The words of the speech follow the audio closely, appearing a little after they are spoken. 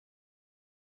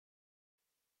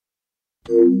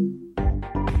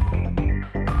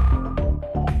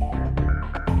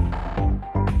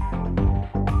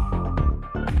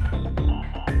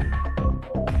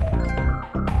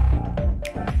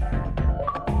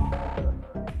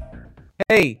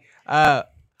Hey,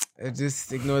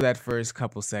 just ignore that first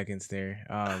couple seconds there.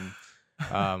 I'm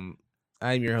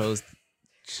your host,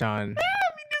 Sean,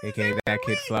 aka That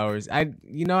Kid Flowers. I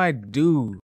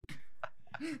do.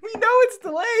 We know it's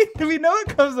delayed. We know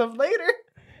it comes up later.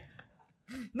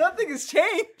 Nothing has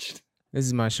changed. This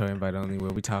is my show, Invite Only,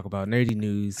 where we talk about nerdy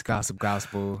news, gossip,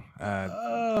 gospel,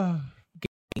 gaming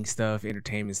stuff,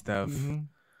 entertainment stuff.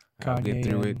 I'll get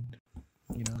through it.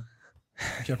 You know,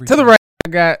 Jeffrey To the right, I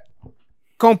got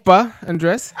Compa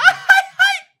Andres.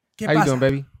 How you doing,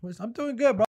 baby? I'm doing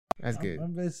good, bro. That's good.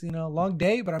 I'm just, long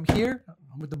day, but I'm here.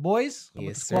 I'm with the boys. I'm with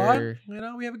Yes, the squad. sir.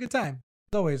 We have a good time.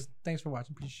 As always, thanks for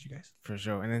watching. Appreciate you guys. For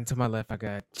sure. And then to my left, I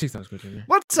got Chicks on Jr.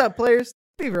 What's up, players?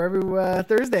 Fever every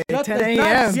Thursday at 10 Nothing-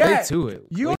 a.m. Yeah. Straight to it.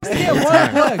 You Waste only get no one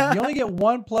time. plug. You only get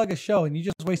one plug a show, and you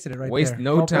just wasted it right Waste there.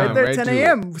 no Go time. Right there right at 10 to it.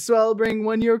 a.m. Celebrating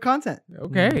 1 year of content.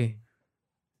 Okay.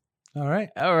 All right.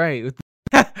 All right. With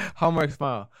Hallmark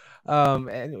smile.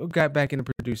 And we got back in the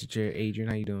producer chair. Adrian,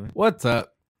 how you doing? What's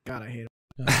up? God, I hate it.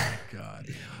 Oh, my God.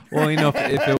 Well,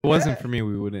 if it wasn't for me,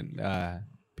 we wouldn't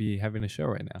be having a show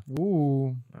right now.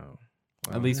 Ooh. Oh,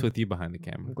 At least with you behind the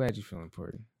I'm camera. glad you feel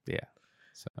important. Yeah.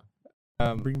 So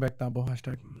Bring back Dumbo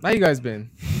hashtag. How you guys been?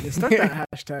 Yeah, start that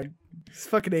hashtag. It's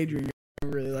fucking Adrian. I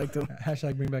really liked him.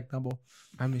 Hashtag bring back Dumbo.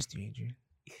 I missed you, Adrian.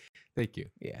 thank you.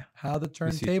 Yeah. How the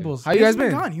Miss you too. turntables. How you guys He's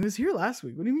been? gone. He was here last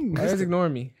week. What do you mean? Why you guys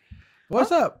ignoring me?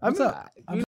 What's up? I'm- What's up?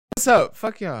 What's up?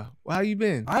 Fuck y'all. How you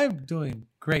been? I'm doing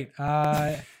great.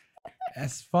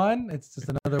 It's fun. It's just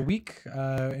another week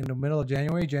in the middle of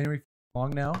January. January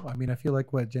long now. I mean, I feel like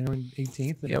January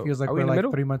 18th. Yeah, It feels like are we in we're the like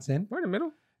middle? 3 months in. We're in the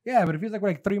middle. Yeah, but it feels like we're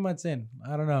like 3 months in.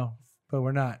 I don't know, but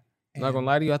we're not. I'm not gonna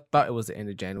lie to you. I thought it was the end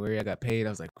of January. I got paid. I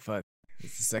was like, fuck.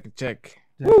 It's the second check.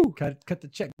 Woo! Cut the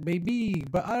check, baby.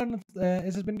 But I don't know.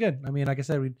 It's just been good. I mean, like I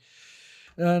said, we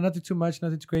nothing too much,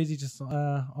 nothing too crazy. Just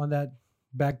on that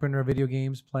back burner of video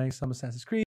games, playing some Assassin's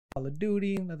Creed, Call of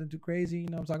Duty. Nothing too crazy. You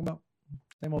know what I'm talking about?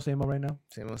 Same old right now.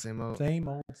 Same old, same old. Same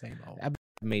old. I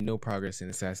made no progress in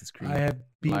Assassin's Creed. I have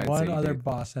beat Lie and one say you other did.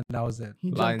 boss, and that was it. He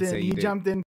Lie jumped and say in. you He did. jumped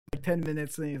in for like 10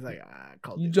 minutes, and he's like,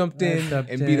 called You it. jumped I in stepped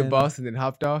and beat a in. boss and then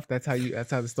hopped off. That's how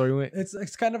the story went.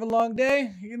 It's kind of a long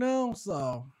day,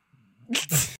 so.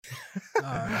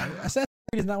 Assassin's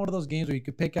Creed is not one of those games where you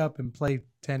could pick up and play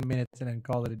 10 minutes and then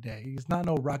call it a day. It's not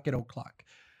no Rocket O'Clock.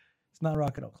 It's not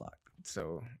Rocket O'Clock.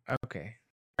 So okay,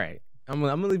 all right. I'm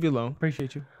gonna leave you alone.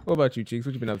 Appreciate you. What about you, Cheeks?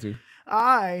 What you been up to?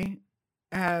 I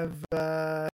have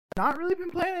not really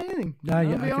been playing anything. Yeah, I'll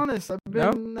yeah, be I could- honest. I've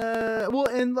been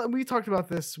and we talked about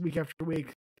this week after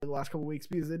week, the last couple of weeks,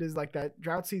 because it is like that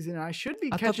drought season, and I should be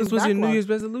I catching thought this was your New backlog. Year's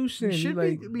resolution.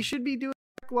 We should be doing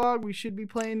backlog. We should be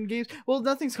playing games. Well,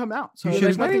 nothing's come out, so You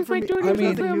there's should- nothing for me. I There's mean-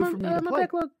 nothing new for me to play.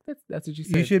 That's what you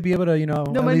said. You should be able to, No,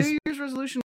 at my least New Year's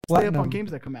resolution was to stay up on platinum.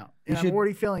 games that come out, You and I'm should-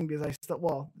 already failing because I still.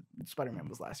 Well, Spider-Man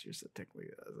was last year, so technically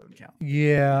that doesn't count.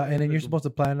 Yeah, and then you're supposed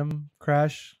to platinum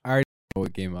crash.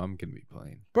 What game I'm gonna be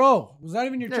playing? Bro, was not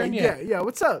even your turn yet. Yeah.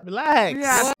 What's up? Relax.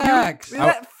 Yeah. Relax. We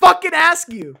didn't fucking ask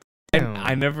you. Damn.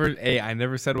 I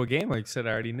never said what game. Like you said, I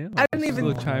already knew. I didn't Just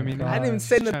even- chiming in. Oh I didn't even gosh.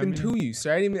 say nothing Chiming in. to you,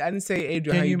 sir. I didn't say,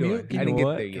 Adrian, how Can you you doing? mute? I You didn't know get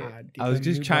what? there yet. God, I was Can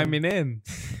just you chiming in.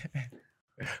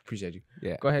 Appreciate you.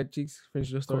 Yeah. Go ahead, Cheeks.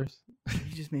 Finish your story.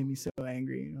 you just made me so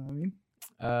angry. You know what I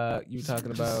mean? You were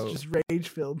talking about. just rage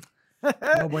filled.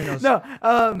 No buenos. No,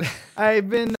 I've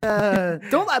been don't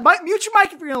mute your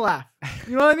mic if you're gonna laugh.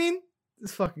 You know what I mean?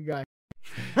 This fucking guy.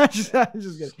 I'm just kidding.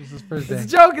 This is first It's a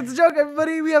day. joke. It's a joke,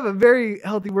 everybody. We have a very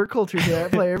healthy work culture here. I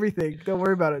play everything. Don't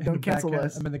worry about it. In Don't the back, cancel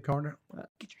us. I'm in the corner. I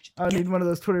don't need one of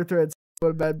those Twitter threads. What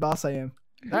a bad boss I am.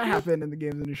 That happened in the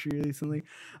games industry recently.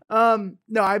 No,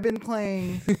 I've been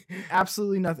playing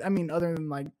absolutely nothing. I mean, other than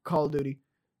like Call of Duty.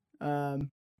 Honing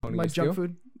My your junk skill?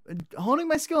 food. Honing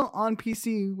my skill on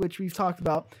PC, which we've talked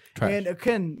about. Trash. And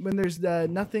again, when there's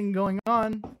nothing going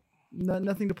on,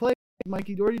 nothing to play, what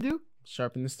Mikey Doherty do?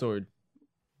 Sharpen the sword.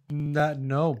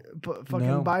 No. Fucking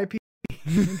No. buy a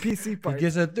PC He part.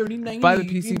 gets a 3090. Buy the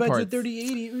he PC buys a parts.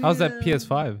 3080. How's that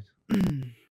PS5?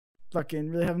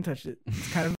 Fucking really haven't touched it.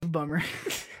 It's kind of a bummer.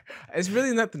 It's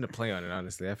really nothing to play on it,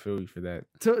 honestly. I feel you for that.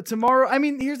 Tomorrow, I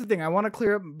mean, here's the thing. I want to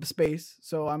clear up space,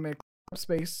 so I'm gonna clear up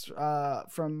space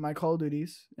from my Call of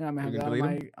Duties, and I'm gonna have You're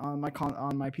that gonna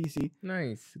on my PC.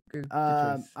 Nice. Good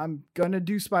choice. I'm gonna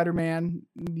do Spider-Man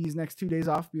these next 2 days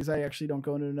off because I actually don't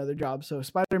go into another job. So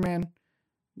Spider-Man,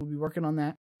 we'll be working on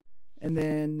that, and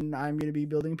then I'm gonna be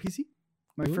building a PC.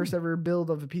 My Ooh. first ever build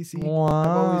of a PC. I've Wow.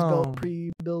 always built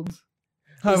pre-builds.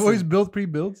 I've always built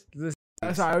pre-builds.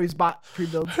 So I always bought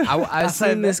pre-builds. I Outside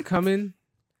seen of this that. coming.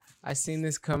 I seen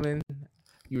this coming.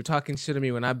 You were talking shit to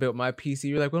me when I built my PC.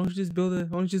 You're like, why don't you just build it?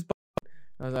 Why don't you just buy it?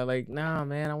 I was like, nah,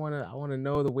 man, I wanna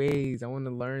know the ways. I wanna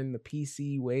learn the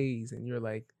PC ways. And you're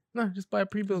like, no, just buy a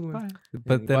pre-built one.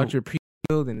 But You then bought your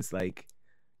pre-build, and it's like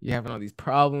you're having all these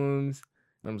problems.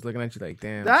 And I'm just looking at you like,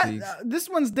 damn. That jeez. this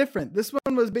one's different. This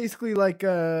one was basically like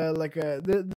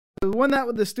the one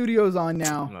that the studio's on I'm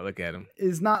now gonna look at him.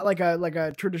 is not like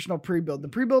a traditional pre-build. The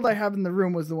pre-build I have in the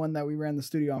room was the one that we ran the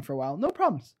studio on for a while. No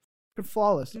problems.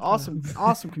 Flawless. Awesome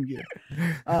computer.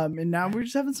 And now we're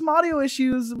just having some audio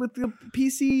issues with the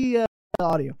PC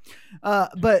audio.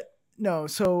 But no,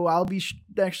 so I'll be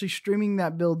actually streaming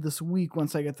that build this week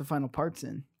once I get the final parts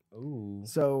in. Ooh.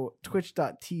 So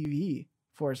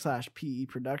twitch.tv/PE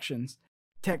Productions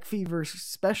Tech Fever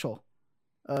special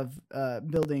of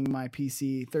building my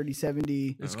PC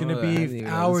 3070. It's gonna Oh, I didn't be even know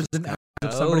hours this and was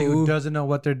hours of somebody who Oh. doesn't know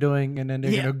what they're doing, and then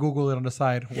they're Yeah. gonna Google it on the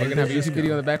side. You're gonna have a YouTube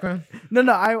video in the background? No,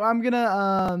 I'm gonna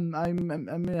I'm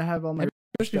gonna have all my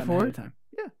Pushed done ahead before? of time.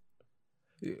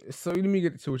 Yeah. So let me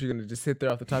get to what you're gonna just sit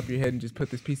there off the top of your head and just put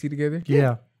this PC together?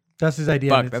 Yeah, that's his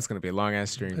idea. Fuck, and that's gonna be a long ass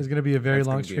stream. it's gonna be a very That's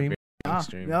long gonna be a stream. very long Ah,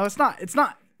 stream. no, it's not. It's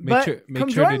not. make But sure come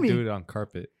to join me, do it on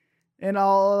carpet. and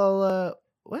I'll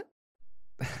what?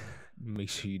 Make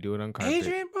sure you do it on carpet.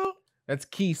 Adrian, bro. That's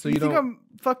key. So you you think don't. I'm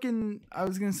fucking? I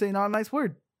was gonna say not a nice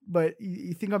word, but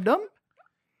you think I'm dumb?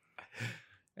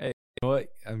 You know what?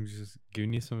 I'm just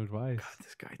giving you some advice. God,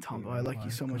 this guy Tombo, I Oh like you my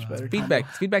so much God. better. Feedback.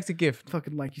 Feedback's a gift. Tombo.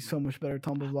 Fucking like you so much better,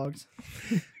 Tombo Vlogs.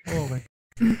 Oh my.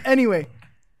 Anyway,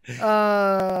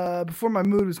 before my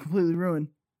mood was completely ruined,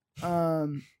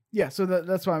 yeah. So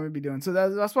that's what I'm gonna be doing. So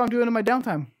that's what I'm doing in my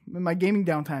downtime, in my gaming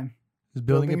downtime. He's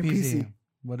building a Building a PC. PC.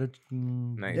 What a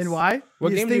Nice. And why? What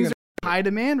These games are you things are high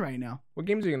demand right now. What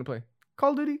games are you gonna play?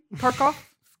 Call of Duty, Tarkov,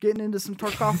 getting into some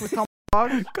Tarkov with Tombo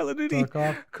Vlogs. Call of Duty.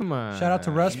 Tarkov. Come on. Shout out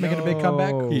to Russ making a big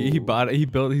comeback. No. He bought it. He's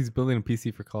building a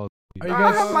PC for Call of Are Duty. you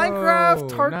guys? Minecraft,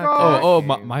 No, Tarkov. not Oh,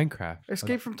 that game. Minecraft.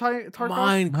 Escape from Tarkov.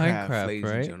 Minecraft, ladies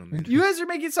and right? gentlemen. You guys are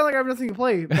making it sound like I have nothing to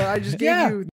play, but I just gave Yeah.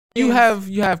 you. You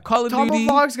have Call of Tombo Duty,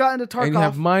 Vlogs got into and you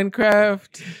have Tarkov.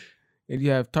 Minecraft, and you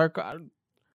have Tarkov.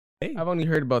 Hey. I've only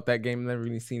heard about that game. Never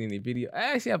really seen any video.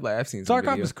 Actually, I've seen some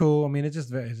Tarkov videos. is cool. I mean, it's just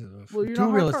very Well, you're too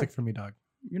not realistic hardcore. for me, dog.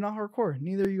 You're not hardcore.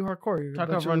 Neither are you hardcore. You're a Tarkov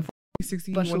bunch run of,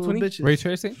 60, bunch of little 120, bitches. Ray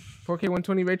tracing? 4K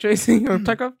 120 ray tracing on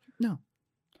Tarkov. No.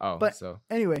 Oh, But- so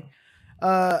Anyway,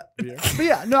 but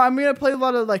yeah, no, I'm gonna play a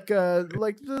lot of like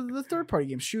the third party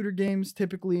games, shooter games.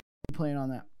 Typically, I'm playing on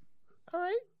that. all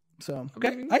right. So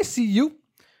Okay, I see you.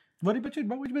 What have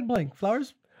you been playing?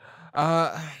 Flowers?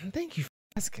 Thank you for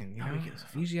asking. You know,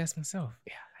 I usually ask myself.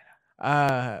 Yeah,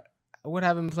 I know. What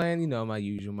I've been playing, you know, my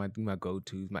usual, my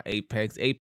go-tos, my Apex.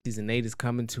 Apex Season 8 is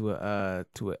coming to an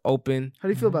open. how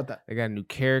do you feel about that? They got a new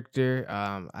character.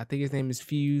 I think his name is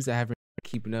Fuse. I haven't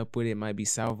been keeping up with it. It might be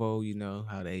Salvo. You know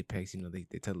how the Apex, you know, they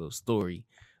tell a little story.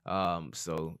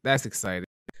 So that's exciting.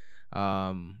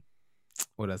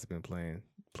 What else have I been playing?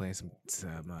 Playing some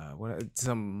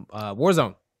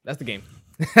Warzone. That's the game.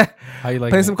 How you like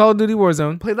Playing it? some Call of Duty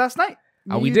Warzone. Played last night.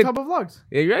 Oh, we Me did. and Tombo Vlogs.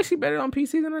 Yeah, you're actually better on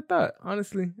PC than I thought.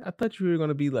 Honestly, I thought you were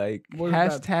gonna be like What is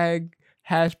that? hashtag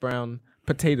hash brown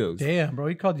potatoes. Damn, bro,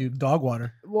 he called you dog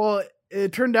water. Well,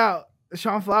 it turned out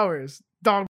Sean Flowers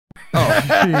dog. Oh,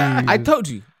 I Jeez. told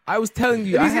you. I was telling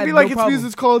you. It I needs to had be like no it's problem. used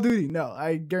as Call of Duty. No,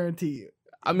 I guarantee you.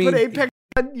 I mean, Put Apex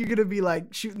on, you're gonna be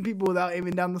like shooting people without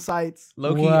aiming down the sights.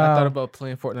 low key, I Wow. thought about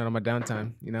playing Fortnite on my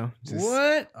downtime. You know, just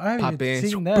What? I haven't pop even in, seen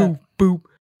swoop, that. boop, boop.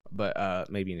 But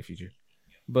maybe in the future.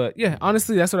 But yeah,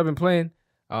 honestly, that's what I've been playing.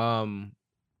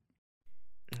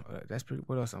 That's pretty.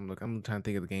 What else? I'm trying to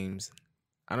think of the games.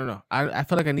 I don't know. I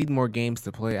feel like I need more games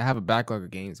to play. I have a backlog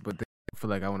of games, but then I feel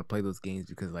like I want to play those games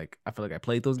because like I feel like I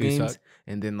played those They games, suck.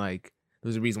 and then like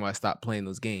there's a reason why I stopped playing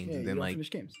those games, Yeah, and you then don't like finish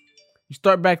games. you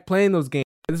start back playing those games.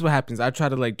 This is what happens. I try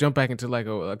to like jump back into like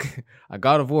a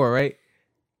God of War, right?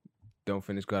 Don't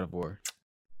finish God of War.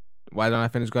 Why don't I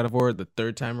finish God of War the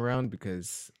third time around?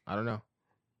 Because I don't know.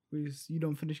 You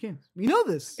don't finish games. You know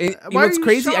this. You know Why what's are you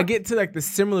crazy? I shocked? get to like the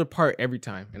similar part every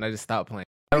time, and I just stop playing.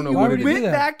 I don't know You Why what would it you is. do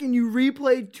went that? back and you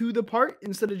replayed to the part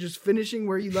instead of just finishing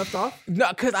where you left off. No,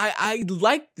 because I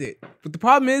liked it. But the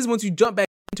problem is once you jump back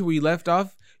into where you left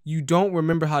off, you don't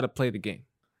remember how to play the game.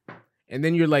 And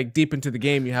then you're like deep into the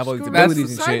game, you have all these Just go abilities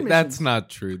to and the shit. side That's not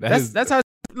true. That's how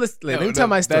let me No, tell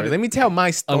my that story. is- Let me tell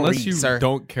my story, unless you sir.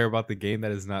 don't care about the game,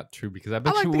 that is not true. Because I I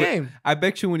bet like you the would- game. I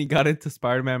bet you when you got into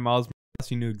Spider-Man Miles Morales,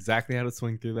 you knew exactly how to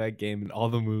swing through that game and all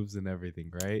the moves and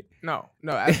everything, right? No,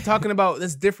 I'm talking about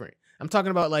that's different. I'm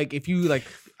talking about like if you like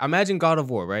imagine God of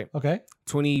War, right? Okay.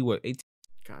 18,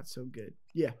 God, so good.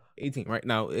 Yeah. 18, right?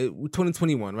 Now,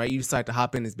 2021, right? You decide to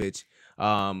hop in this bitch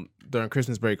during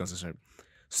Christmas break on some shit.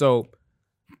 So,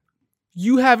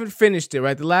 you haven't finished it,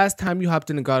 right? The last time you hopped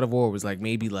into God of War was like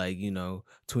maybe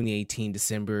 2018,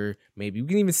 December, maybe. We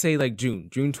can even say like June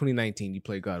 2019, you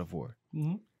played God of War.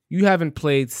 Mhm. You haven't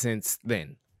played since then.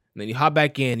 And then you hop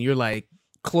back in, you're like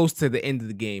close to the end of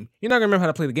the game. You're not going to remember how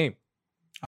to play the game.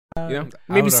 You know,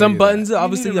 I maybe would some argue buttons, that. You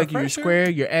obviously, need a like your refresher. square,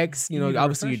 your X, You need a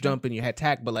obviously your refresher. jumping, your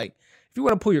attack. But like, if you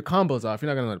want to pull your combos off, you're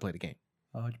not going to know how to play the game.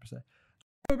 100%.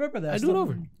 I remember that. I do it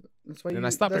over. That's why And you, I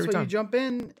stop that's every why time. you jump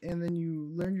in and then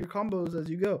you learn your combos as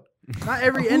you go. Not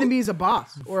every enemy is a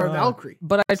boss or a Fuck. Valkyrie.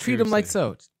 But I treat them like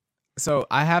Seriously. so. So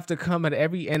I have to come at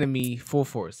every enemy full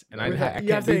force, and I You can't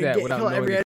have do to that without kill knowing.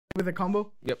 every enemy with a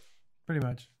combo. Pretty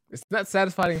much. It's not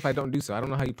satisfying if I don't do so. I don't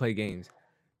know how you play games.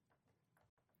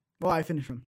 Well, I finished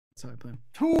them. That's how I play 'em.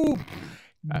 Two.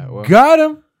 Well, Got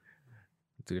him.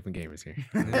 two different gamers here.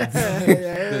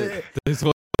 Yeah. There's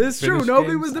one It's true. Finished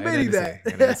Nobody games? was I debating didn't say. I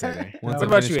that. didn't say that. Once What I about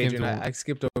finish you, games, Adrian? we'll- I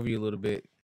skipped over you a little bit.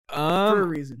 For a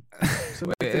reason. So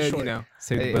But, make this you short. know,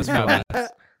 Save the Hey, best it's for not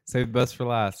last. Save the best for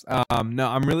last. No,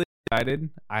 I'm really excited.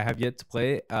 I have yet to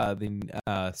play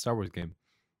the Star Wars game.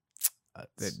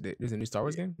 there's a new Star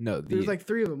Wars game. No, There's like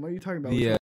 3 of them. What are you talking about?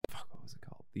 the fuck, what was it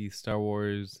called? The Star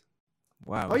Wars.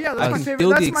 Wow. Oh, yeah, I that's my can favorite- feel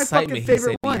that's the my excitement fucking he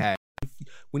favorite said he one. had.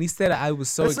 When he said it, I was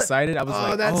so That's like- excited. I was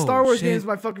like, that oh, Star Wars shit. game is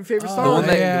my fucking favorite Oh, Star The Wars. one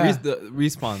that yeah. the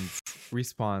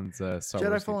respawns Star Jedi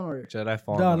Wars. Fallen Order. Jedi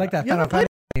Fallen. No, I Order. like that You Final haven't played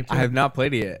Fantasy game. I have not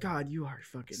played it yet. God, you are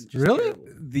fucking just Really?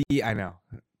 terrible. I know.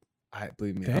 I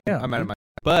believe me. Damn, I'm out of my.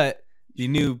 But the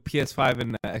new PS5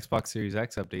 and Xbox Series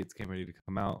X updates came ready to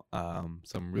come out.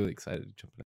 So I'm really excited to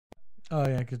jump in. Oh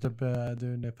yeah, because they're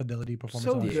doing the fidelity performance.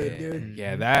 So on it. good, dude.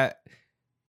 Yeah, that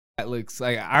looks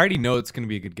like I already know it's gonna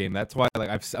be a good game. That's why like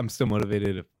I'm still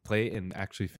motivated to play it and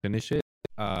actually finish it.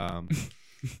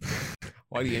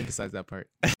 Why do you emphasize that part?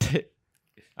 I feel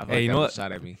Hey, you know that was what? a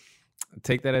shot at me.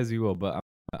 Take that as you will, but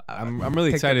I'm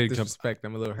really Take that excited with to jump. disrespect.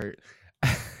 I'm a little hurt.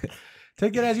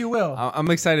 Take it as you will. I'm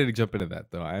excited to jump into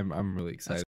that though. I'm really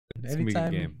excited. It's gonna be a good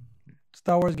Anytime game.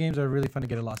 Star Wars games are really fun to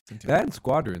get lost into. That and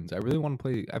Squadrons. I really want to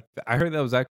play. I heard that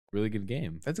was actually a really good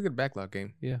game. That's a good backlog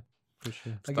game. For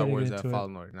sure. I Star gotta Wars get into it.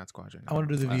 Fallen Order, not Squadron. I want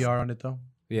to do the That's- VR on it though.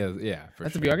 Yeah. For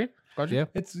That's a sure. VR game? Squadron? Yeah.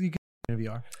 It's you can do it in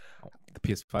VR. The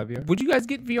PS5 VR. Would you guys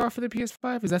get VR for the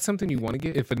PS5? Is that something you want to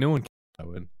get? If a new one, came, I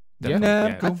would. Yeah?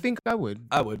 Definitely, Nah, I think I would.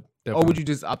 I would. Or would you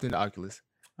just opt into Oculus?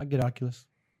 I get Oculus.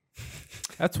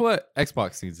 That's what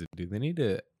Xbox needs to do. They need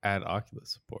to add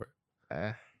Oculus support.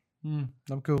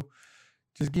 I'm cool.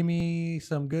 Just give me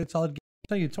some good solid games.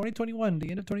 Tell you 2021, the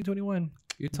end of 2021.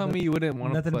 You're telling me you wouldn't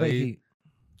want to Nothing but play heat.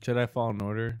 Jedi Fallen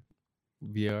Order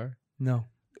VR? No.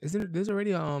 Isn't there's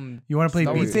already You want to play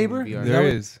Star Beat Wars Saber? in VR. Is that There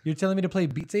what- is. You're telling me to play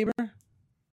Beat Saber?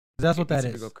 That's what that Beat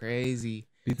Saber is. Go crazy.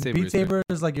 Beat Saber. Beat Saber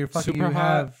is like your fucking. Super You hot.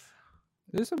 have.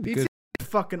 There's some Beat good. Saber is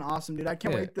fucking awesome, dude. I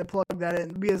can't Yeah. wait to plug that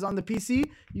in because on the PC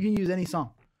you can use any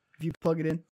song if you plug it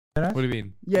in. What do you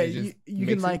mean? Yeah, You just you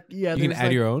mix can it? you You can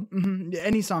add your own.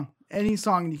 any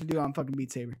song you can do on fucking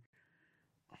Beat Saber.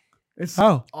 It's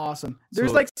Oh, awesome. There's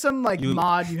So like some you-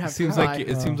 mod you have. It seems to like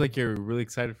buy. it seems Oh. like you're really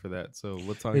excited for that. So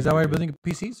what song? is that why you're building a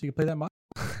PC so you can play that mod?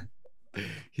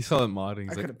 He saw it modding. I He's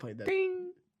could like, have played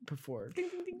that before.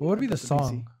 What would be the That's the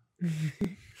song?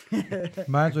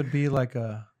 Mine would be like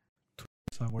a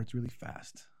song where it's really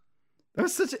fast. That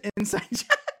was such an inside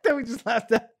joke that we just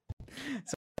laughed at.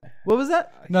 So, what was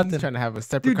that? Nothing. He's trying to have a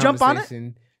separate Dude, jump on it?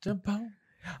 conversation. Jump on.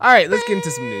 All right, let's get into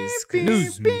some news. 'cause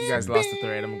News. You guys lost the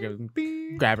thread. I'm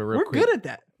gonna grab it real We're quick. good at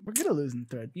that. We're good at losing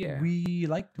thread. Yeah. We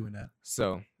like doing that.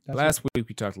 So That's last week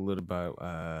we talked a little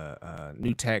about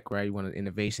new tech, right? You wanted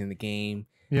innovation in the game.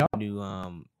 Yep.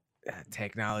 New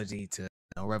technology to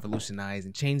revolutionize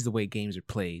and change the way games are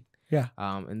played. Yeah.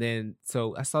 And then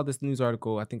so I saw this news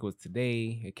article. I think it was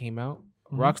today. It came out.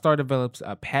 Mhm. Rockstar develops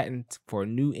a patent for a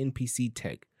new NPC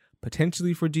tech,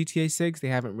 potentially for GTA 6. They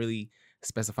haven't really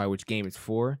specified which game it's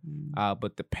for.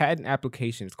 But the patent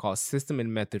application is called System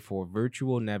and Method for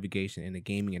Virtual Navigation in a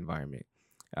Gaming Environment.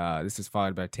 This is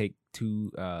followed by Take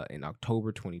Two in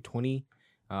October 2020.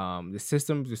 The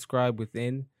system described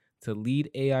within to lead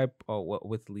AI.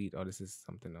 With lead. Oh, this is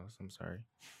something else. I'm sorry.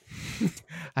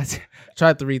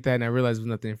 Tried to read that and I realized it was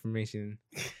not the information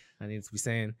I needed to be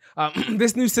saying.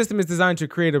 This new system is designed to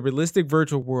create a realistic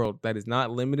virtual world that is not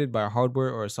limited by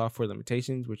hardware or software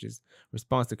limitations, which is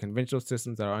response to conventional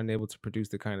systems that are unable to produce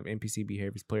the kind of NPC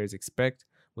behaviors players expect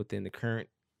within the current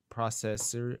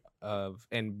processor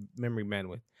and memory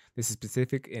bandwidth. This is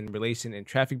specific in relation and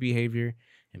traffic behavior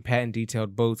and patent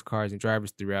detailed boats, cars, and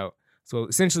drivers throughout. So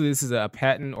essentially, this is a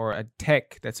patent or a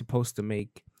tech that's supposed to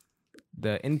make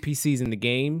the NPCs in the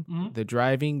game, Mhm. the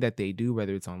driving that they do,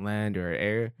 whether it's on land or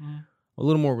air, Mhm. a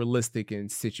little more realistic in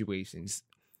situations.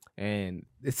 And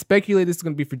it's speculated it's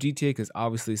going to be for GTA because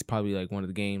obviously it's probably like one of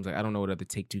the games. Like I don't know what other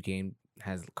Take-Two game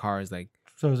has cars like.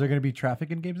 So is there going to be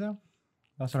traffic in games now?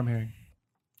 That's what I'm hearing.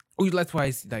 Oh, that's why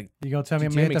it's like You gonna tell me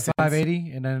I'm GTA gonna hit makes the sense.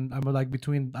 580, and then I'm like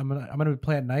between. I'm gonna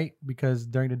play at night because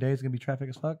during the day it's gonna be traffic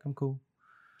as fuck. I'm cool.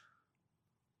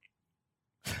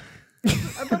 I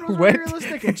thought it was What? very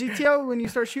realistic. In GTO, when you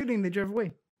start shooting, they drive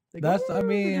away. They go, That's- I "Ooh,"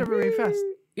 mean, they drive away fast.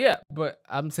 yeah, but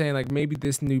I'm saying like maybe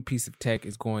this new piece of tech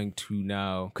is going to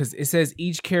now because it says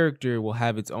each character will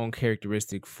have its own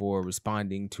characteristic for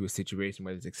responding to a situation,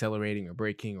 whether it's accelerating or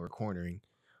braking or cornering.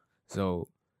 So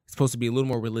it's supposed to be a little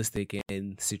more realistic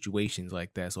in situations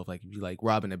like that. So if like if you like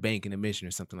robbing a bank in a mission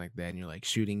or something like that, and you're like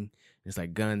shooting, and it's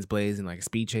like guns blazing, like a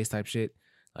speed chase type shit.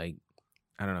 Like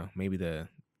I don't know, maybe the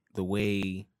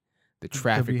way the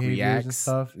traffic behaviors and reacts,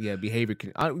 stuff. yeah, behavior.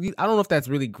 I don't know if that's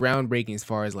really groundbreaking as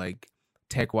far as like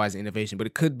tech wise innovation, but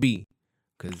it could be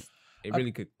because it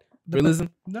really could. Realism.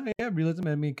 No, yeah, realism.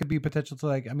 I mean, it could be potential to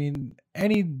like. I mean,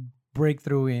 any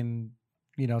breakthrough in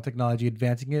technology,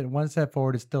 advancing it one step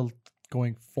forward is still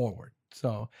going forward.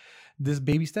 So this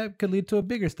baby step could lead to a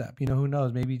bigger step. Who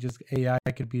knows? Maybe just AI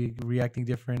could be reacting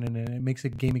different, and it makes a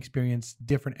game experience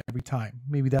different every time.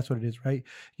 Maybe that's what it is, right?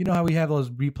 You know how we have those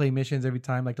replay missions every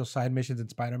time, like those side missions in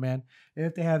Spider-Man.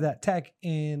 If they have that tech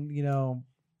in,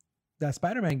 that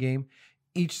Spider-Man game,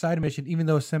 each side mission, even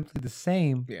though it's simply the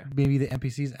same, Yeah. maybe the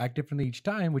NPCs act differently each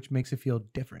time, which makes it feel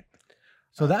different.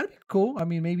 So that'd be cool. I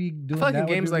mean, maybe I doing feel like that in would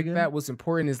be games really like good. that, what's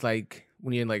important is like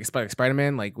when you're in like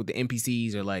Spider-Man, like with the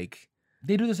NPCs or like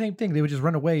They do the same thing. They would just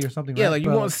run away or something. yeah, right? like you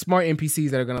But, want smart NPCs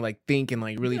that are gonna like think and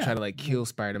like really Yeah. try to like kill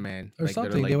Spider-Man or like, that are,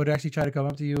 something. like, They would actually try to come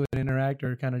up to you and interact,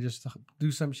 or kind of just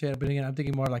do some shit. But again, I'm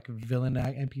thinking more like villain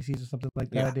NPCs or something like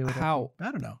that. Yeah. They would How-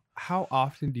 I don't know. How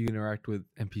often do you interact with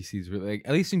NPCs? Really, like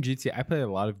at least in GTA, I play a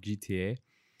lot of GTA.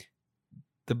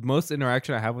 The most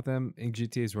interaction I have with them in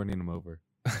GTA is running them over.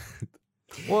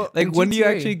 well, Like in when do you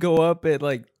GTA actually go up and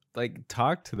like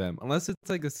talk to them? Unless it's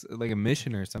like a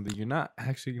mission or something, you're not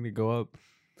actually gonna go up.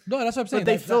 No, that's what I'm saying.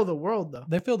 But they That- fill the world though.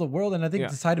 They fill the world, and I think Yeah.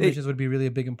 the side missions would be really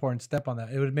a big important step on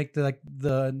that. It would make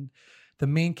the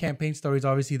main campaign stories,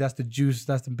 obviously that's the juice,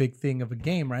 that's the big thing of a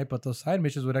game, right? But those side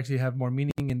missions would actually have more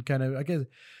meaning and kind of, I guess,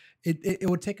 it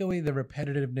would take away the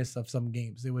repetitiveness of some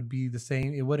games. It would be the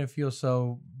same. It wouldn't feel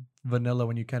so vanilla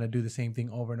when you kind of do the same thing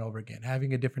over and over again.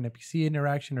 Having a different NPC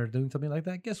interaction or doing something like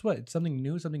that, guess what? It's something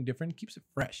new, something different, keeps it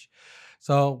fresh.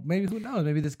 So maybe, who knows?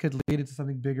 Maybe this could lead into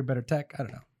something bigger, better tech. I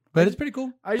don't know. But it's pretty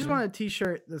cool. I just want a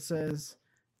T-shirt that says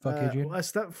Fuck Adrian. a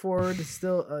step forward is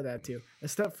still that too. A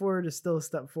step forward is still a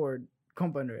step forward.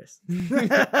 Compa Andres.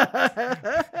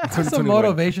 That's some 2021.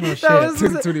 motivational shit. That was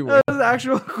 2021. that was the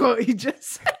actual quote he just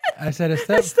said. I said a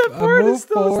step, step forward a move is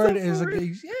still a step forward is forward.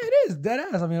 yeah, it is dead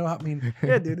ass. I mean,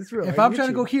 Yeah, dude, it's real. if I I'm get trying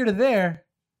to you. go here to there,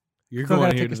 You're still going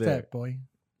gotta here take a to there. step, boy.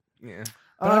 yeah.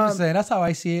 But I'm just saying that's how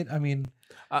I see it. I mean,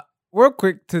 Real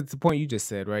quick to the point you just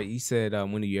said, right? You said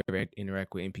when do you ever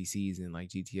interact with NPCs in like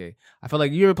GTA? I feel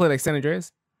like you ever play like San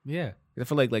Andreas? Yeah. I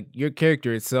feel like your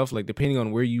character itself, like depending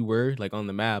on where you were, like on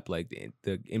the map, like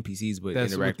the NPCs would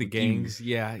That's interact with the with you. gangs.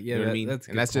 Yeah, yeah. You know what I mean? That's a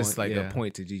and good that's just point, like yeah. a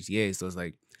point to GTA. So it's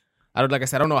like like I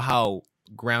said, I don't know how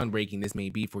groundbreaking this may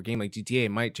be for a game like GTA. It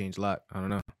might change a lot. I don't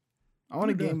know. I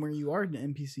want a Yeah. game where you are an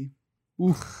NPC.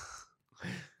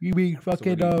 you be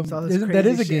fucking what do you- So all this isn't crazy that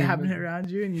is a shit game? happening around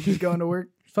you, and you just going to work.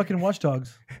 Fucking Watch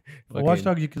Dogs. Fucking- Watch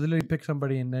Dogs, you can literally pick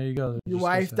somebody, and there you go. Your Just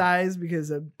wife listen. dies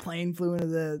because a plane flew into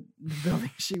the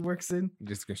building she works in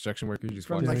Just construction workers just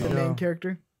from watch like There the you main go.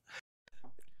 character,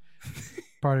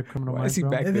 Part of Criminal Why Minds. is he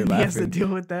bro. back and there then he has to laughing? deal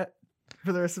with that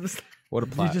for the rest of his life. What a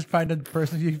You plot. just find a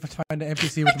person. You find an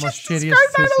NPC with the most just shittiest.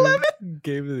 described history.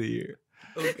 Game of the year.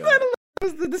 That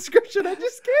was the description I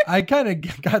just gave. I kind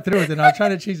of got through it, and I was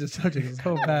trying to change the subject. It's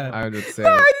so bad. I would say No,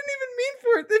 I didn't even mean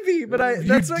for it to be, but You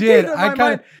that's what did. came to I my kinda-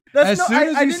 mind. That's as no, soon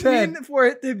as I you didn't said- mean for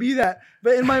it to be that,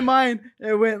 but in my mind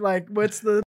it went like, what's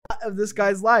the plot of this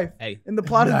guy's life? hey, And the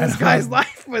plot of I this know. guy's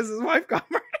life was his wife got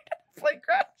murdered in a plane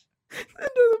crash into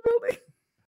the building.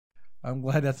 I'm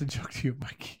glad that's a joke to you,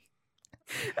 Mikey.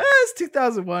 It's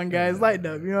 2001, guys. Lighten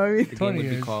up, you know what I the mean? game 20 would be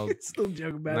years. called Still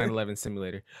joke about it. 9/11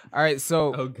 Simulator. All right,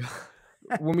 so Oh god.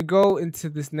 when we go into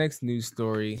this next news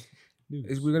story,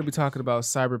 is we're gonna be talking about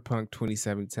Cyberpunk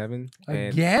 2077.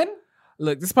 And Again?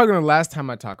 look, this is probably gonna be the last time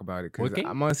I talk about it because What game?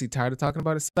 I'm honestly tired of talking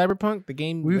about it. Cyberpunk, the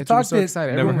game We've that you were talked so it.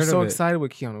 excited. Never Everyone was heard so of it. excited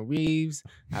with Keanu Reeves.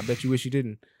 I bet you wish you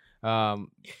didn't.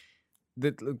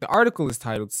 The article is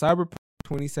titled "Cyberpunk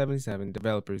 2077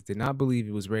 Developers Did Not Believe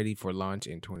It Was Ready for Launch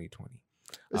in 2020."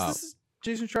 Is this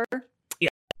Jason Schreier?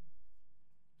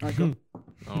 Alright, go.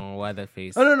 Oh, why that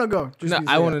face? Oh no, go. Just No, you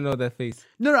I say want it. to know that face.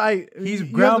 No, He's you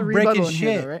have the groundbreaking rebuttal in here,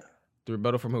 shit. though, right? The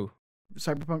rebuttal from who?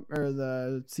 Cyberpunk or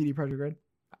the CD Projekt Red?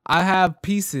 I have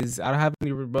pieces. I don't have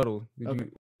any rebuttal. Did Okay.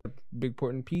 you? Big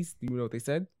important piece. Do you know what they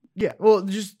said? Yeah. Well,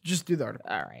 just do the article.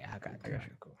 All right, I got you.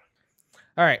 Cool.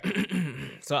 All right.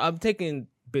 So I'm taking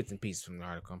bits and pieces from the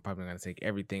article. I'm probably not gonna take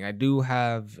everything. I do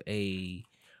have a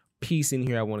piece in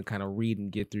here I want to kind of read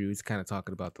and get through. It's kind of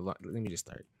talking about the. Let me just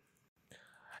start.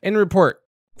 In a report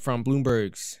from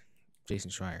Bloomberg's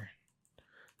Jason Schreier,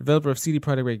 developer of CD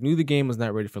Projekt Red knew the game was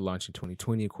not ready for launch in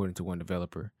 2020, according to one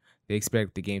developer. They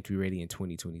expect the game to be ready in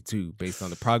 2022, based on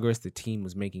the progress the team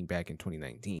was making back in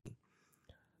 2019.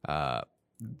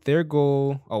 Their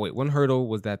goal, one hurdle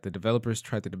was that the developers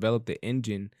tried to develop the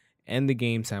engine and the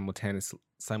game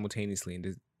simultaneously.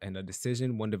 And a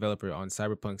decision one developer on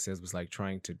Cyberpunk says was like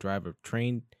trying to drive a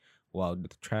train while the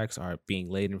tracks are being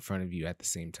laid in front of you at the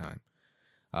same time.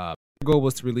 Their goal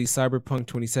was to release Cyberpunk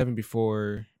 27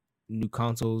 before new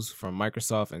consoles from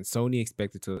Microsoft and Sony,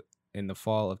 expected to in the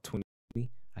fall of 2020.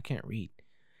 I can't read.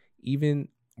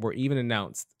 Were even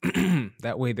announced.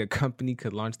 That way the company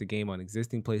could launch the game on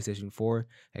existing PlayStation 4,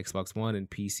 Xbox One, and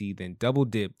PC, then double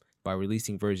dip by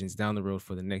releasing versions down the road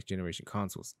for the next generation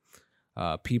consoles.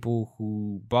 People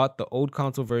who bought the old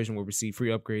console version will receive free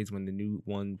upgrades when the new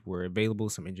ones were available.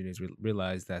 Some engineers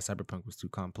realized that Cyberpunk was too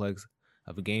complex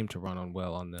of a game to run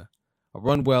well on the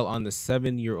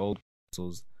 7-year-old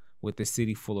consoles, with the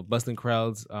city full of bustling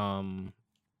crowds. The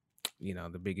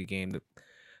bigger game.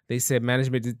 They said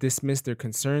management dismissed their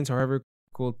concerns, however,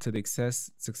 critical to the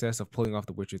success of pulling off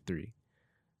The Witcher 3.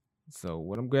 So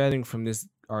what I'm gathering from this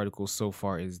article so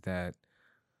far is that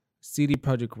CD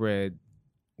Projekt Red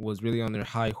was really on their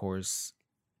high horse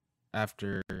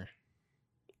after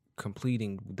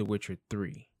completing The Witcher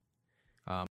 3.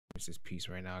 There's this piece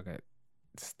right now. I got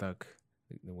stuck.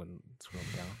 It wouldn't scroll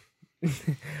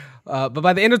down. But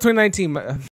by the end of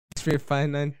 2019,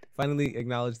 finally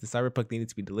acknowledged the Cyberpunk needed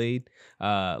to be delayed.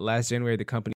 Last January, the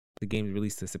company the game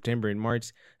released to September and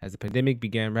March as the pandemic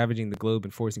began ravaging the globe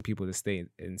and forcing people to stay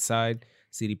inside.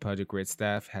 CD Projekt Red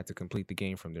staff had to complete the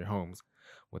game from their homes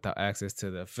without access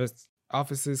to the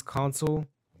office's console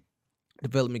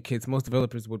development kits. Most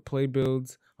developers would play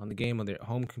builds on the game on their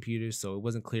home computers, so it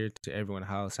wasn't clear to everyone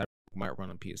how Cyberpunk might run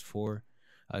on PS4.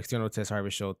 External tests, however,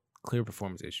 showed clear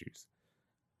performance issues.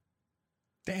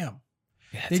 Damn.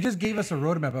 Yeah, They just gave us a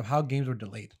roadmap of how games were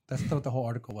delayed. That's what the whole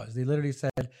article was. They literally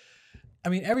said, I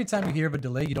mean, every time you hear of a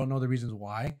delay, you don't know the reasons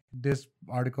why. This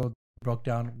article broke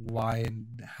down why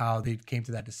and how they came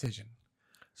to that decision.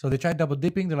 So they tried double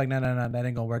dipping. They're like, no, that ain't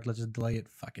going to work. Let's just delay it.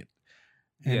 Fuck it.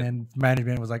 And then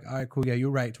management was like, all right, cool. Yeah,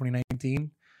 you're right.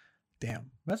 2019.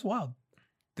 Damn. That's wild.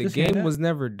 The Just hear game that? was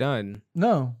never done.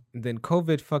 No. Then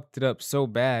COVID fucked it up so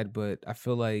bad, but I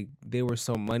feel like they were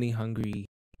so money hungry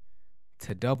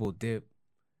to double dip,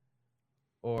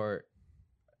 or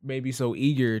maybe so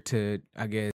eager to, I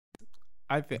guess.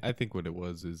 I think what it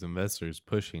was is investors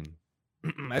pushing.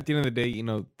 At the end of the day,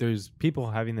 there's people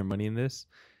having their money in this,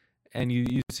 and you've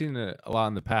seen it a lot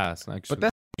in the past. Actually, But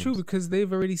that's true because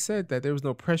they've already said that there was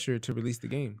no pressure to release the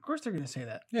game. Of course they're gonna say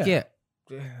that. Yeah.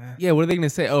 yeah. What are they gonna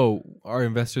say? Oh, our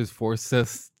investors forced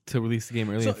us to release the game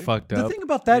early and fucked The up. thing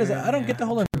about that is that I don't Yeah, get the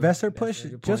whole true. investor That's a push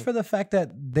good just point. for the fact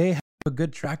that they have a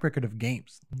good track record of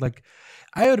games. Like,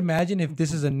 I would imagine if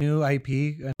this is a new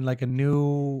IP and like it is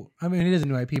a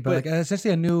new IP, but like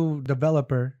essentially a new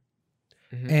developer,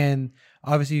 Mhm. and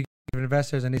obviously you give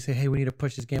investors and they say, hey, we need to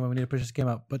push this game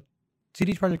out. But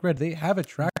CD Projekt Red, they have a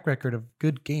track record of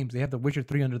good games. They have The Witcher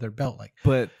 3 under their belt. Like,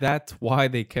 But that's why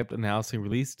they kept announcing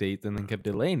release dates and then kept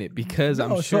delaying it, because I'm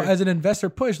no, sure. So as an investor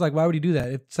push, like, why would you do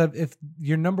that? If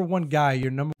your number one guy,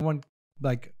 your number one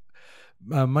like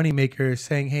money maker is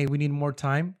saying, hey, we need more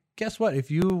time. Guess what? If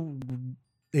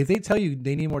they tell you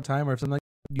they need more time, or if something like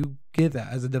you give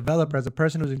that as a developer, as a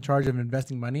person who's in charge of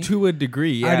investing money, to a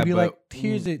degree, yeah. I'd be but like,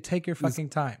 here's it. Take your fucking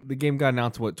time. the game got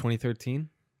announced, 2013?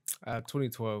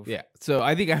 2012. Yeah. So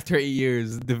I think after 8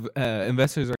 years, the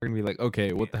investors are going to be like,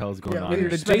 okay, what the hell is going on but here?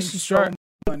 you're The spending Jason so Schreier- much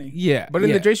money. Yeah. But in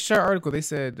yeah. the Jason Schreier article, they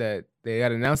said that they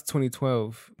got announced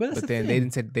 2012, But that's but the then thing.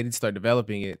 they didn't start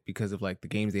developing it because of like the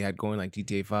games they had going, like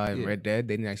GTA 5, Yeah. Red Dead.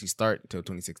 They didn't actually start until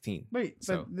 2016. Wait,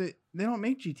 So- but they don't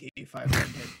make GTA 5.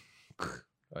 Red Dead.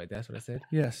 Oh, wait, that's what I said.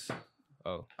 Yes.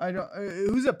 Oh, I don't.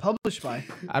 Who's it published by?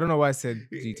 I don't know why I said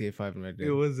GTA 5 and Red Dead.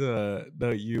 It was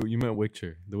no, you meant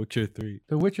Witcher, The Witcher 3.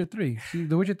 The Witcher 3. See,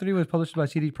 The Witcher 3 was published by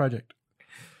CD Projekt.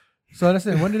 So that's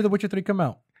it. When did The Witcher 3 come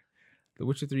out? The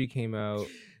Witcher 3 came out.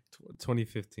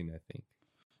 2015, I think.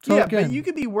 So yeah, again, but you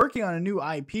could be working on a new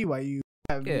IP while you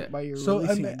Yeah. while you're So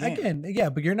releasing a game. again, yeah,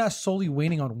 but you're not solely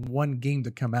waiting on one game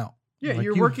to come out. Yeah, Like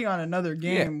you're working on another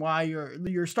game while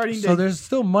you're starting to. So there's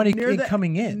still money near the-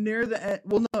 coming in. near the end.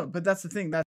 Well, no, but that's the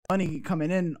thing. That's money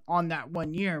coming in on that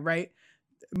 1 year, right?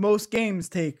 Most games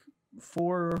take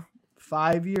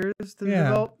 4-5 years to Yeah.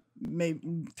 develop,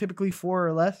 maybe typically 4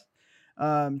 or less,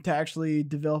 to actually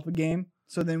develop a game.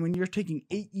 So then, when you're taking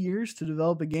 8 years to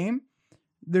develop a game,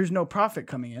 there's no profit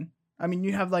coming in. I mean,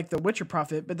 you have like the Witcher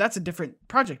profit, but that's a different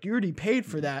project. You already paid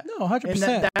for that. No,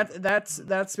 100%. And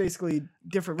that's basically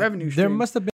different revenue There stream.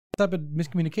 must have been some type of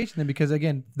miscommunication then, because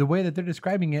again, the way that they're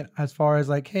describing it, as far as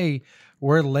like, hey,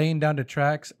 we're laying down the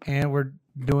tracks and we're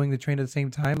doing the train at the same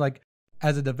time. Like,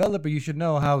 as a developer, you should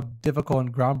know how difficult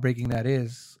and groundbreaking that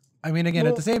is. I mean, again,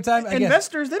 at the same time, I guess,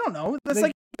 investors, they don't know. That's They-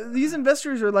 like these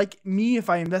investors are like me if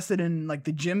I invested in like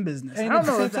the gym business. And I at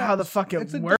don't the know same how the time, fuck it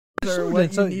it's a works or sure,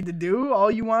 what so- you need to do.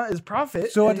 All you want is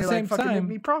profit. So and at the you're same like, fucking time- make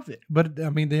me profit. but I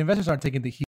mean, the investors aren't taking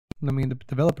the heat. I mean, the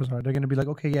developers are. They're going to be like,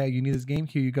 okay, yeah, you need this game.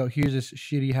 Here you go. Here's this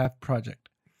shitty half project.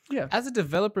 As a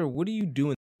developer, what do you do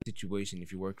in this situation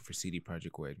if you're working for CD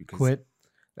Projekt Red? Because Quit.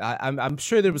 I'm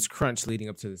sure there was crunch leading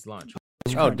up to this launch.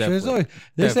 Oh, There's definitely. always,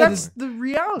 they said That's the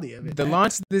reality of it. The man.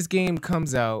 launch of this game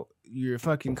comes out, your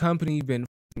fucking company you've been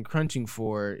fucking crunching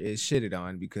for is shitted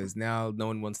on because now no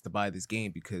one wants to buy this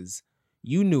game because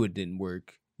you knew it didn't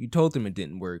work. You told them it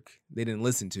didn't work. They didn't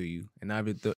listen to you, and now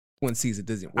the one sees it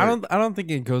doesn't work. I don't think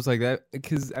it goes like that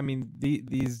because I mean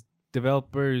these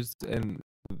developers and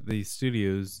these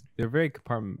studios, they're very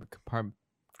compartmentalized.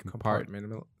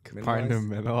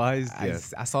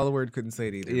 Yes, I saw the word, couldn't say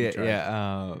it either. We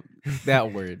tried.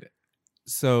 that word.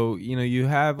 So you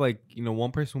have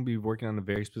one person will be working on a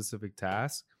very specific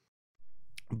task,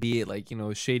 be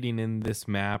it shading in this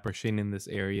map or shading in this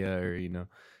area or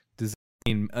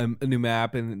designing a new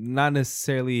map, and not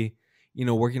necessarily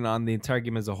working on the entire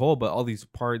game as a whole, but all these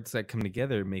parts that come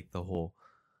together make the whole.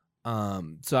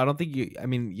 So I don't think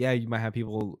you might have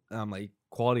people like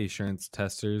quality assurance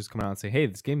testers come out and say, hey,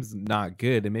 this game's not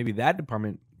good, and maybe that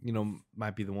department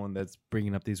might be the one that's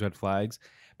bringing up these red flags.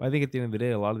 But I think at the end of the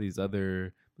day, a lot of these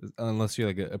other, unless you're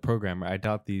like a programmer, I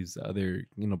doubt these other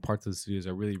parts of the studios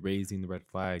are really raising the red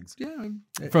flags yeah,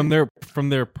 from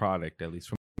their product, at least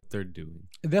from what they're doing.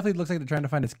 it definitely looks like they're trying to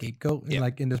find a scapegoat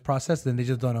in this process. Then they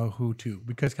just don't know who to,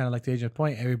 because kind of like to Agent's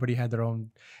point, everybody had their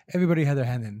hand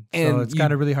in, so And it's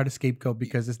kind of really hard to scapegoat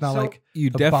because it's not So like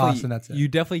You the definitely boss and that's it. you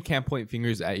definitely can't point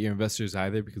fingers at your investors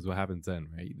either, because what happens then,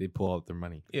 right? They pull out their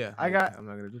money. Yeah, I got I'm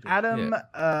not gonna do that. Adam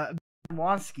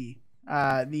Wansky,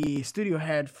 the studio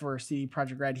head for CD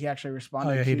Projekt Red, he actually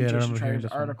responded yeah, he to did. I Jason remember hearing Schreier's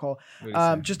this one. article. What did he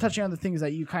say? Just touching on the things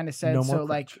that you kind of said. No more So,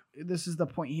 like, this is the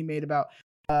point he made about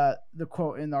the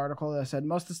quote in the article that said,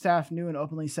 most of the staff knew and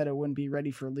openly said it wouldn't be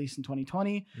ready for release in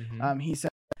 2020. Mhm. He said,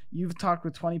 you've talked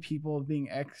with 20 people being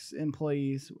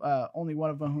ex-employees, only one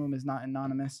of whom is not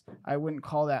anonymous. I wouldn't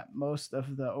call that most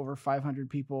of the over 500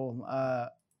 people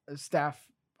staff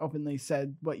openly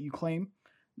said what you claim.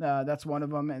 That's one of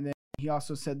them. And then he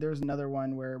also said there's another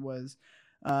one where it was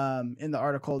in the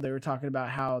article they were talking about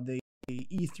how the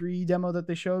E3 demo that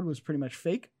they showed was pretty much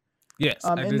fake. Yes,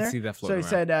 I in did there. see that So floating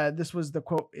he around. said this was the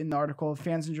quote in the article: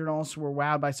 fans and journalists were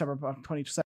wowed by Cyberpunk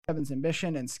 2077's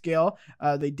ambition and skill.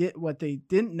 What they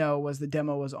didn't know was the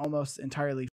demo was almost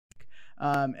entirely fake.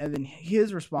 And then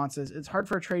his response is, it's hard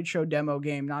for a trade show demo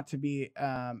game not to be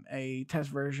a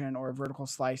test version or a vertical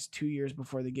slice 2 years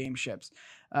before the game ships.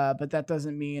 But that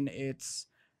doesn't mean it's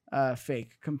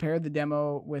fake. Compare the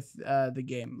demo with the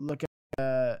game. Look at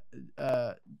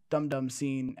Dum Dum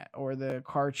scene or the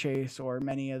car chase or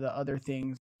many of the other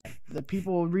things. The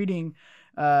people reading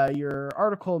your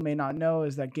article may not know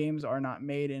is that games are not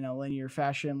made in a linear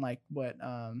fashion, like what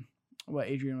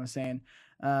Adrian was saying,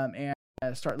 and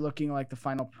start looking like the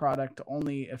final product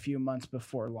only a few months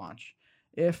before launch.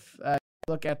 If you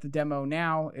look at the demo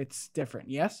now, it's different,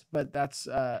 yes, but that's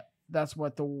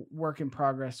what the work in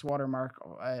progress watermark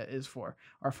is for.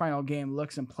 Our final game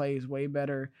looks and plays way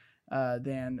better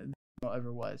than the demo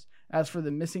ever was. As for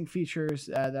the missing features,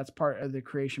 that's part of the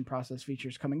creation process.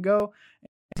 Features come and go.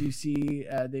 As you see,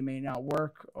 they may not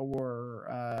work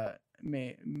or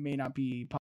may not be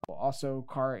possible. Also,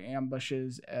 car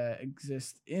ambushes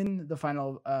exist in the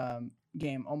final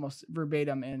game almost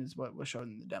verbatim, and is what was shown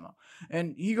in the demo.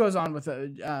 And he goes on with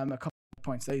a couple of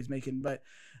points that he's making, but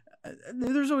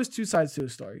there's always two sides to a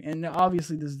story. And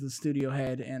obviously, this is the studio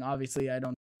head, and obviously,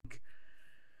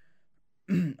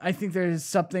 I think there's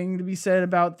something to be said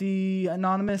about the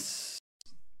anonymous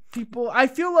people. I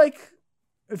feel like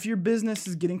if your business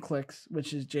is getting clicks,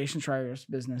 which is Jason Schreier's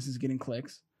business is getting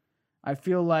clicks, I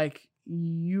feel like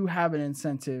you have an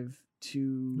incentive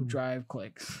to drive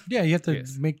clicks. Yeah, you have to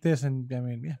Yes. make this, and I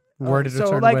mean, yeah, word it a So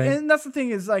certain like, way. and that's the thing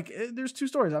is like, there's two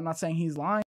stories. I'm not saying he's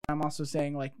lying. I'm also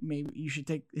saying like maybe you should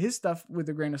take his stuff with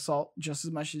a grain of salt just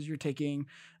as much as you're taking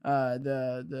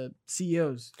the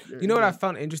CEOs. You know what I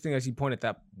found interesting as you pointed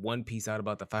that one piece out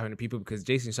about the 500 people, because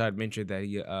Jason Schreier mentioned that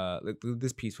he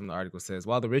this piece from the article says,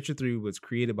 while The Witcher 3 was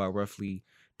created by roughly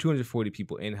 240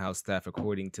 people in-house staff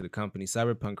according to the company,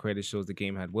 Cyberpunk credit shows the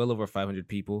game had well over 500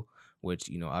 people, which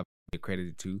I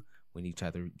credited to when he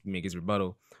tried to make his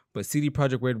rebuttal. But CD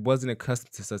Projekt Red wasn't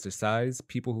accustomed to such a size.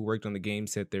 People who worked on the game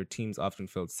said their teams often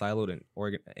felt siloed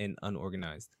and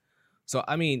unorganized. So,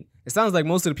 I mean, it sounds like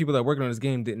most of the people that worked on this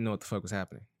game didn't know what the fuck was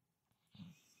happening.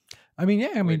 I mean,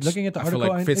 yeah, I mean, Which looking at the I article, feel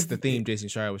like and fits if- the theme Jason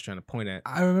Schreier was trying to point at.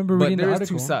 I remember But reading the there's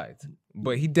article. two sides.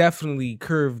 But he definitely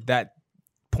curved that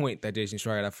point that Jason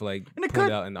Schreier, I feel like, And it pointed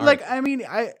could out in the like article. I mean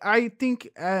I think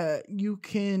you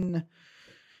can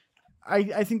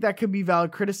I think that could be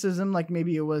valid criticism, like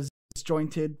maybe it was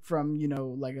disjointed from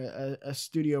like a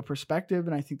studio perspective,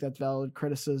 and I think that's valid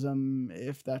criticism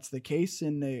if that's the case,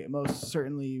 and it most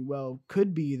certainly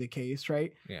could be the case,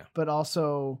 right? Yeah. But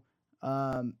also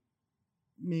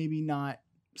maybe not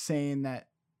saying that.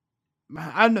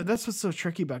 I don't know. That's what's so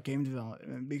tricky about game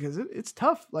development, because it's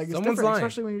tough. Like it's Someone's different, lying.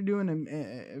 especially when you're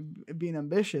doing being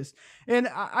ambitious. And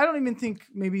I don't even think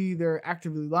maybe they're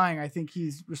actively lying. I think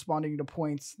he's responding to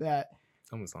points that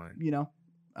Someone's lying.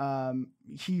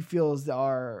 he feels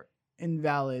are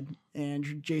invalid. And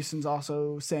Jason's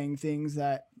also saying things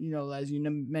that as you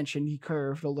mentioned, he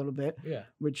curved a little bit, Yeah.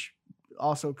 which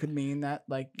also could mean that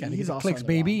like Gotta he's get the also clicks, in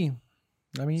the wrong. baby.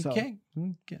 I mean, So-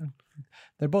 you can't.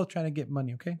 They're both trying to get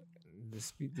money. Okay.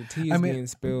 The tea is I mean, being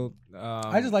spilled.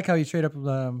 I just like how he straight up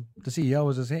the CEO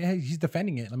was just saying, hey, he's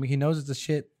defending it. I mean, he knows it's a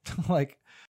shit. Like,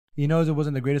 he knows it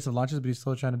wasn't the greatest of launches, but he's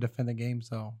still trying to defend the game.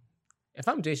 So if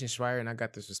I'm Jason Schreier and I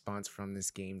got this response from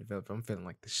this game developer, I'm feeling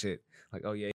like the shit. Like,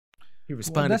 oh yeah, he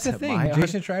responded that's to the thing. my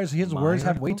Jason Schreier's his my words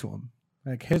have weight article? to him.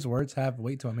 Like his words have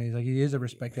weight to him. He's like he is a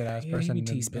respected ass Yeah, he person be in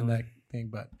tea-spilling. that thing.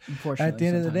 But Unfortunately, at the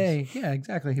end of the sometimes. day, yeah,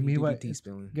 exactly. He He do be what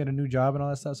tea-spilling. get a new job and all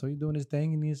that stuff. So he's doing his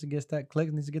thing. He needs to get that click.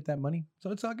 He needs to get that money.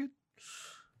 So it's all good.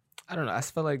 I don't know. I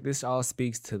just feel like this all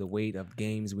speaks to the weight of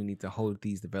games. We need to hold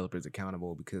these developers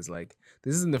accountable, because like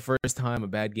this isn't the first time a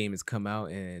bad game has come out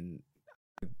and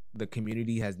the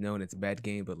community has known it's a bad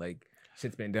game, but like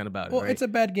shit's been done about Well, it. Right? it's a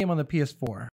bad game on the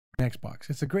PS4 and Xbox.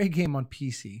 It's a great game on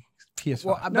PC, PS5.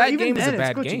 well, a No, bad even game is then, a it's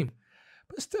bad glitchy. game.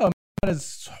 but still, not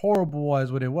as horrible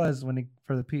as what it was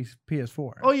for the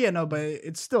PS4. Oh yeah, no, but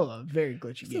it's still a very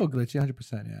glitchy Still game. glitchy,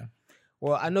 100%. Yeah.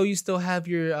 Well, I know you still have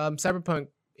your Cyberpunk,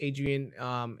 Adrian,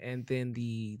 and then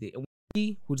the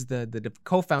who's the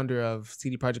co-founder of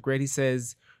CD Projekt Red. He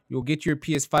says you'll get your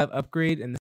PS5 upgrade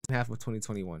in the second half of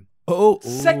 2021.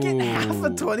 Second half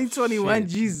of 2021, Shit.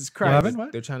 Jesus What Christ! happened?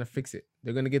 What? They're trying to fix it.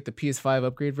 They're gonna get the PS5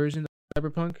 upgrade version of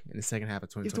Cyberpunk in the second half of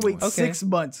You have to wait 2021. 6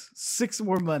 months, 6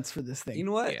 more months for this thing. You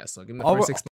know what? Yeah, so give them the All first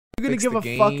we're- 6 You're gonna fix give the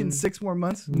a fucking game. 6 more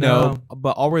months? No,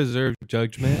 but I'll reserve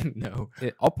judgment. No.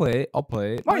 I'll play it. I'll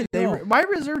play it. Why? No. Why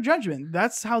reserve judgment?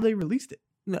 That's how they released it.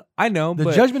 No, I know, The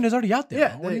but judgment is already out there.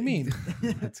 Yeah, what do you mean?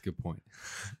 that's a good point.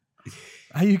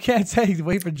 You can't say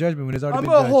wait for judgment when it's already I'm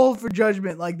been gonna judged. hold for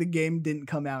judgment like the game didn't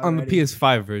come out On the already.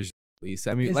 PS5 version, at least.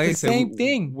 I mean, It's like the I said, same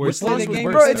thing. We're We're still playing the game.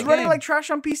 worse Bro, than it's the running game. like trash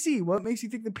on PC. What makes you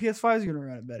think the PS5 is gonna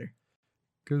run it better?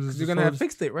 Because You're gonna have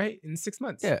fixed it, right? In 6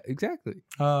 months. Yeah, exactly.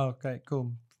 Oh, okay,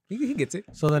 cool. He gets it.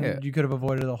 So then Yeah. you could have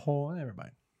avoided the whole. Never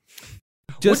mind.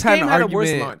 Just What had game an had argument. a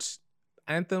worse launch?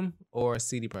 Anthem or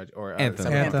CD Projekt or Anthem.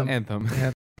 Cyberpunk? Anthem.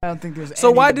 I don't think there's. So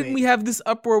any why debate. didn't we have this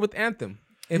uproar with Anthem?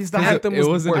 If He's the Anthem It was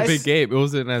wasn't worse? a big game. It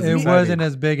wasn't as It exciting. wasn't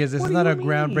as big as this. What It's do not a you mean?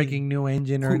 groundbreaking new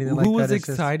engine or anything like Who that. was It's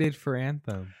just- excited for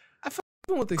Anthem?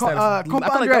 Everyone was Co- excited. I feel Compa like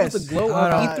that was Andres. the glow of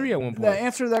Uh, E3 at one The point.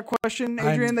 answer to that question, I'm-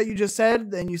 Adrian, that you just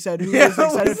said, and you said who Yeah, was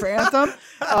excited for Anthem,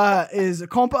 is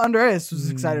Compa Andres was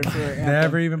excited for Anthem.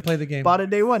 Never even played the game. Bought it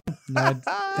day one. No, I- And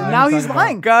I now didn't he's talk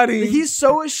lying. Got him. He's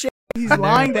so ashamed. He's never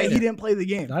lying that played he it. didn't play the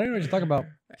game. I don't know what you're talking about.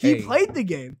 He Hey. played the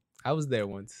game. I was there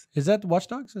once. Is that Watch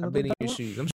Dogs? Is that I've been in what your you're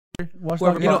shoes. I'm talking about? Watch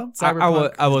whoever Dogs? you Yeah. know, I Cyberpunk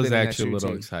was has been in that actually a shoe little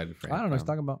too. excited for I don't know what you're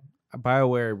Anthem. talking about.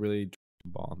 BioWare really dropped the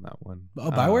ball on that one.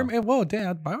 Oh, Bioware? Whoa,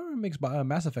 damn. Bioware makes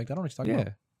Mass Effect. I don't know what you're talking Yeah.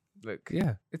 about. Look,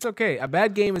 Yeah. it's okay. A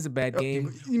bad game is a bad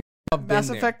game. I've been Mass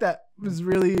there. Effect that was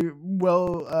really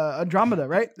well Andromeda,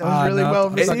 right? That was Ah, really no, well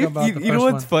I'm If- talking received. about you the you know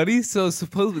first what's one. funny? So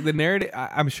supposedly the narrative,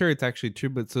 I'm sure it's actually true,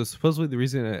 but so supposedly the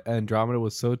reason Andromeda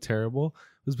was so terrible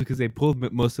was because they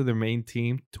pulled most of their main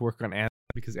team to work on Anthem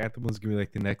because Anthem was gonna be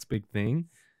like the next big thing.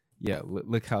 Yeah,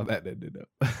 look how that ended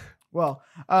up. Well,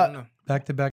 I don't know. Back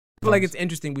to back. I feel like it's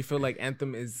interesting. We feel like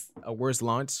Anthem is a worse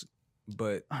launch,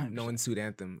 but no one sued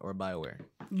Anthem or BioWare.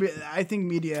 But I think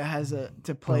media has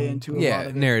to play into a lot Yeah, of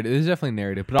it. narrative. There's definitely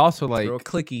narrative, but also like Real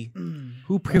clicky.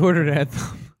 who pre-ordered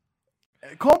Anthem?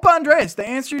 Compa Andres, the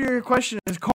answer to your question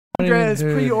is Compa Andres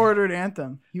Dude. pre-ordered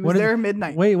Anthem. He was When is- there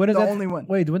midnight. Wait, when is the that? only one.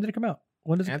 Wait, when did it come out?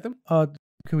 When does Anthem?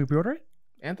 can we pre-order it?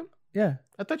 Anthem? Yeah.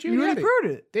 I thought You you already already had it.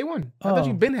 pre-ordered it. Day one. I thought Oh.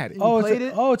 you been had it. You Oh, played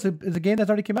it? it's a game that's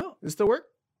already came out. Does it still work?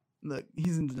 Look,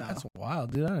 he's in denial. That's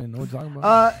wild, dude. I didn't know what you're talking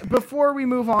about. Before we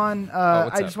move on, what's I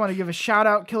up? just want to give a shout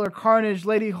out, Killer Carnage,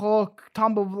 Lady Hulk,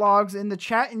 Tombo Vlogs in the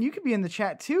chat, and you could be in the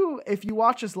chat too if you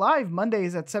watch us live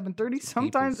Mondays at 7:30,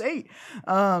 sometimes 8.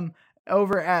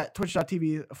 Over at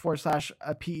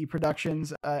twitch.tv/PE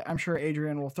Productions. I'm sure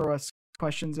Adrian will throw us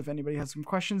questions if anybody has some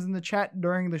questions in the chat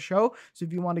during the show. So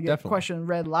if you want to get a Definitely. question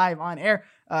read live on air,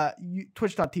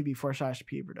 twitch.tv/PE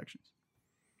Productions.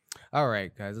 All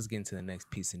right, guys, let's get into the next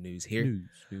piece of news here.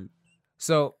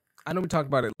 So I know we talked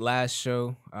about it last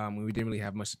show. We didn't really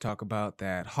have much to talk about.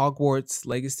 That Hogwarts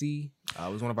Legacy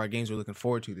was one of our games we're looking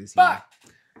forward to this year.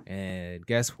 And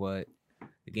guess what?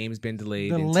 The game has been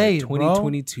delayed Delayed, until bro.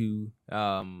 2022.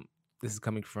 This is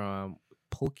coming from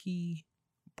Portkey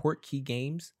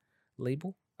Games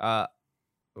label.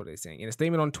 What are they saying? In a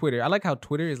statement on Twitter, I like how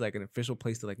Twitter is like an official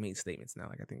place to like make statements now.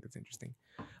 Like I think that's interesting.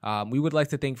 We would like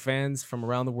to thank fans from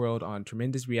around the world on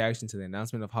tremendous reaction to the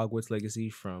announcement of Hogwarts Legacy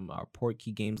from our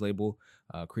Portkey Games label,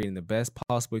 creating the best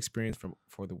possible experience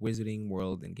for the wizarding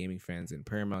world and gaming fans, and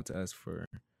paramount to us for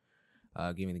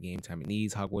giving the game time it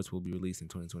needs. Hogwarts will be released in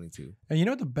 2022. And you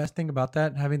know what the best thing about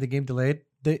that, having the game delayed?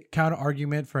 The counter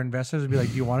argument for investors would be like,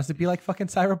 do you want us to be like fucking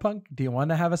Cyberpunk? Do you want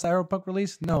to have a Cyberpunk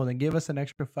release? No, then give us an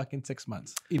extra fucking 6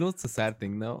 months. You know what's the sad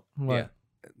thing though? What? Yeah.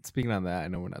 Speaking on that, I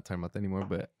know we're not talking about that anymore,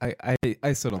 but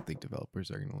I still don't think developers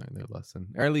are going to learn their lesson,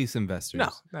 or at least investors. No,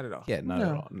 not at all. Yeah, not at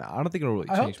No. all. No, I don't think it'll really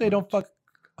I change. hope they don't much. fuck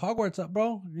Hogwarts up,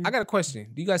 bro. I got a question.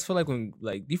 Do you guys feel like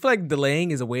do you feel like delaying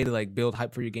is a way to like build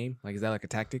hype for your game? Like, is that like a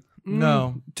tactic?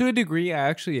 No. To a degree,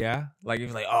 actually, yeah. Like, if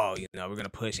you're like, oh, we're gonna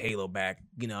push Halo back,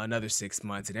 another 6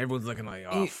 months, and everyone's looking like,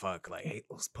 oh, It- fuck, like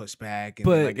Halo's pushed back. And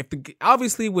then, But- like, if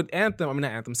obviously with Anthem,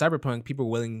 not Anthem, Cyberpunk, people are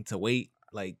willing to wait.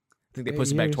 Like, I think they 8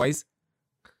 pushed it back years. twice.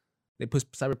 They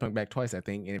pushed Cyberpunk back twice, I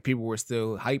think, and people were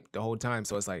still hyped the whole time.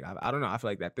 So it's like, I don't know. I feel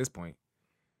like at this point,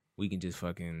 we can just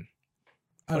fucking.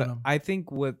 I don't know. I think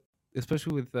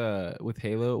especially with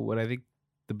Halo, what I think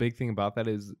the big thing about that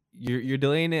is you're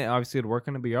delaying it obviously to work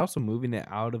on it, but you're also moving it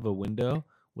out of a window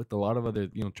with a lot of other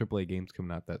AAA games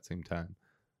coming out at that same time.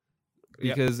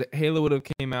 Yep. Because Halo would have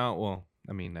came out. Well,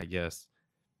 I mean, I guess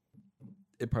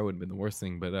it probably wouldn't have been the worst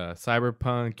thing, but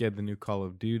Cyberpunk, you had the new Call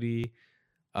of Duty,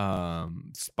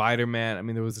 Spider-Man. I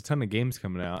mean, there was a ton of games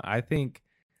coming out. I think,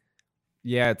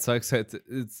 yeah, it sucks that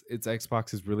it's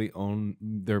Xbox is really own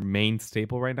their main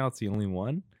staple right now. It's the only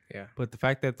one. Yeah. But the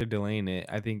fact that they're delaying it,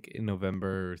 I think in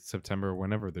November, September,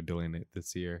 whenever they're delaying it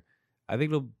this year, I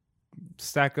think it'll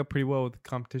stack up pretty well with the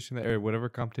competition or whatever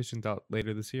competition's out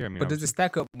later this year. I mean, But does it obviously-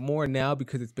 stack up more now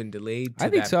because it's been delayed? To I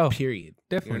think that so. Period. You know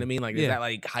what I Definitely. mean? Like, is Yeah. that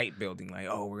like hype building? Like,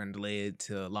 oh, we're gonna delay it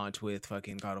to launch with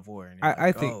fucking God of War. And I you're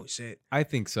like, think- Oh shit. I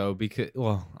think so because,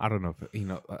 well, I don't know if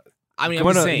I mean, I'm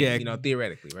Going just up- saying. yeah.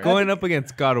 Theoretically, right? going up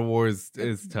against God of War is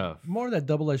tough. More of that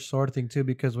double-edged sword thing too,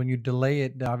 because when you delay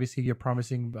it, obviously you're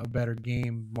promising a better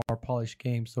game, more polished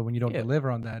game. So when you don't Yeah.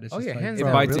 deliver on that, it's Oh, just yeah, like, hands It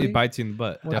bro, down. really? bites you in the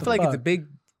butt. What I the feel like it's a fuck? big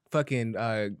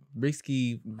fucking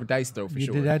risky dice throw for You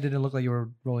sure. did, that didn't look like you were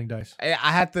rolling dice.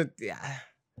 I had to. Yeah.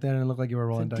 That didn't look like you were It's a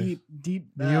rolling dice. deep.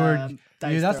 You were-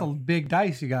 dice Dude, that's throw. a big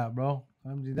dice you got, bro. I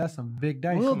mean, that's some big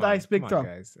dice. Little Come on, dice, big come throw. on,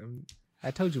 guys. I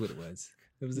told you what it was.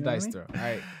 It was You a know what I dice mean? throw. All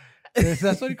right.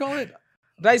 That's what you call it.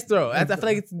 Dice throw. I feel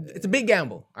like it's a big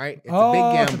gamble. All right. It's oh, a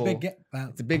big gamble.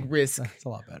 It's It's a big risk. That's a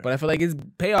lot better. But I feel like it's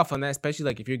payoff on that, especially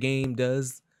like if your game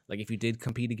does, like if you did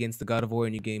compete against the God of War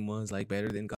and your game was like better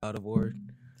than God of War.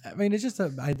 I mean, it's just to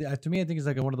me, I think it's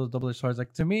like one of those double-edged swords.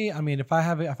 Like to me, I mean, if I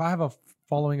have a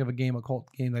following of a game, a cult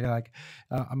game, like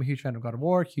I'm a huge fan of God of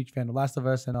War, huge fan of Last of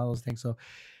Us, and all those things. So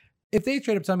if they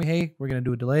straight up tell me, hey, we're gonna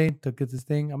do a delay to get this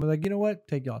thing, I'm like, you know what?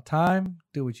 Take y'all time,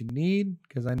 do what you need,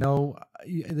 because I know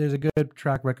there's a good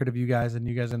track record of you guys, and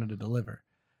you guys are going to deliver.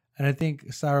 And I think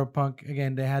Cyberpunk,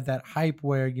 again, they had that hype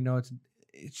where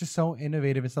it's just so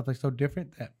innovative and stuff like so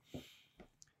different that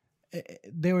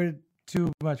they were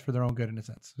too much for their own good in a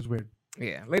sense. It's weird.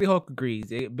 Yeah, Lady Hulk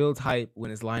agrees. It builds hype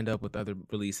when it's lined up with other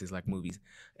releases like movies.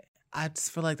 I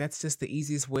just feel like that's just the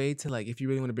easiest way to like if you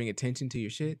really want to bring attention to your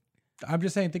shit. I'm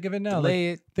just saying, think of it now.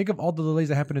 Delay it. Think of all the delays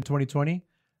that happened in 2020.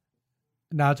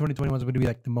 Now 2021 is going to be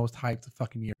like the most hyped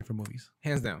fucking year for movies.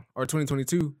 Hands down. Or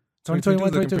 2022. 2021,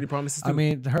 is looking 2022. pretty promising too. I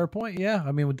mean, her point, yeah.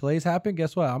 I mean, when delays happen,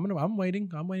 guess what? I'm waiting.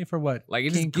 I'm waiting for what? like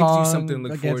it King just gives Kong you something to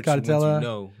look against forward to once Godzilla, you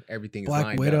know everything Black is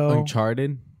lined Widow. up.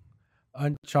 Uncharted.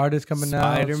 Uncharted's coming out.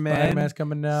 Spider-Man. Spider-Man's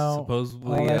coming out.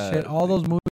 Supposedly, all that shit. All those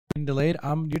movies been delayed.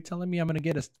 You're telling me I'm gonna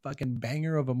get a fucking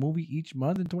banger of a movie each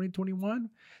month in 2021?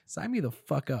 Sign me the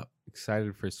fuck up.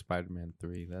 excited for Spider-Man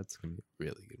 3. That's gonna be a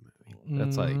really good movie.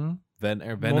 That's like Mhm.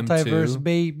 Venom Multiverse 2.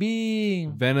 baby.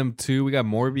 Venom 2. We got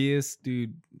Morbius,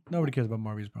 dude. Nobody cares about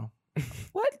Morbius, bro.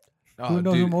 What? Who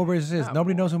knows who Morbius is? Nah,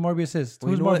 Nobody knows who Morbius is.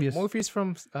 Well, Who's you know what? Morbius? Morpheus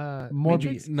from Morbius.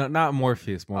 Matrix? No, not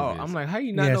Morpheus. Oh, Morbius. I'm like, how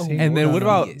you not Yeah, know? see? Who and then what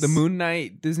about Morbius the is? Moon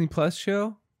Knight Disney Plus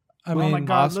show? I Oh mean, my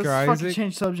god, Oscar let's fucking Isaac?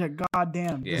 change subject. God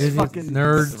damn. Yeah, This is Disney fucking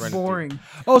nerds. boring.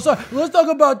 oh, sorry. Let's talk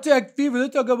about Tech Fever.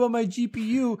 Let's talk about my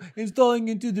GPU installing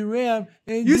into the RAM.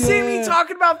 And You see me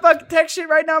talking about fucking tech shit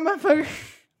right now, motherfucker?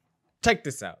 Check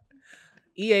this out.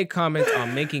 EA comments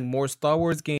on making more Star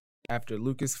Wars games after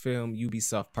Lucasfilm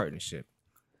Ubisoft partnership.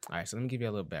 All right, so let me give you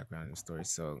a little background in the story.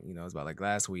 So, you know, it's about like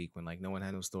last week when like no one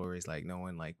had no stories, like no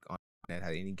one like on that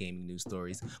had any gaming news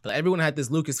stories, but everyone had this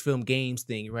Lucasfilm Games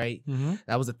thing, right? Mm-hmm.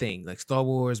 That was the thing. Like Star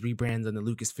Wars rebrands on the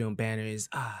Lucasfilm banners.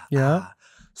 Yeah.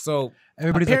 So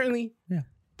Everybody's like, apparently, yeah.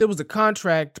 there was a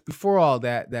contract before all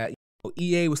that you know,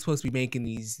 EA was supposed to be making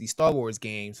these Star Wars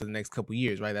games for the next couple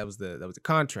years, right? That was the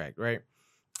contract, right?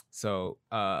 So,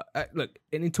 look,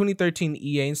 in 2013,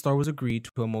 EA and Star Wars agreed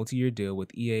to a multi-year deal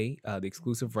with EA, the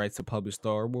exclusive rights to publish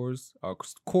Star Wars,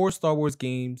 core Star Wars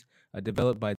games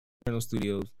developed by Eternal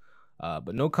Studios.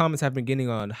 But no comments have been getting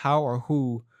on how or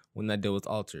who when that deal was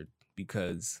altered,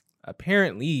 because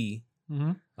apparently,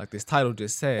 Mm-hmm. like this title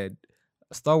just said,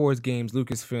 Star Wars games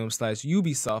Lucasfilm /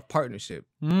 Ubisoft partnership.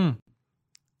 Mm.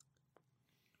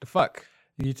 The fuck?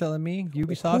 You telling me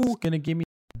Ubisoft's Who- gonna give me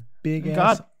a big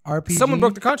ass God. RPG? Someone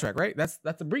broke the contract, right? That's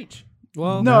a breach.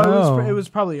 Well, No, No. it was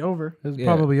probably over. It was Yeah.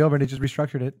 probably over, and they just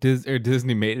restructured it.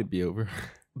 Disney made it be over.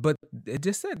 But it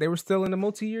just said they were still in a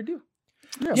multi-year deal.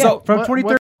 Yeah, So, from what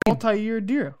 2013 multi-year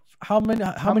deal. How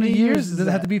many years is does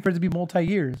it have that? to be for it to be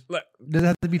multi-years? Look, Does it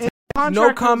have to be? no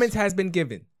Contract comment was- has been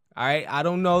given. All right, I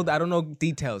don't know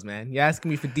details, man. You're asking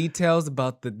me for details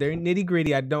about their nitty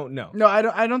gritty. I don't know. No, I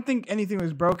don't think anything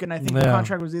was broken. I think the Yeah.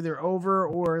 contract was either over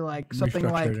or like something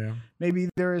like Restructured, yeah. maybe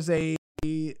there is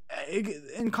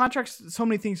in contracts. So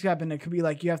many things happen. It could be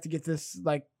like you have to get this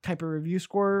like type of review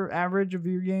score average of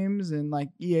your games, and like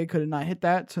EA could have not hit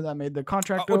that, so that made the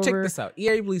contract Oh, over. check this out.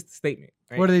 EA released a statement.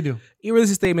 Right? What do they do? EA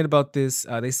released a statement about this.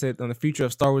 They said on the future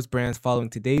of Star Wars brands following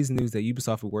today's news that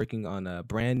Ubisoft is working on a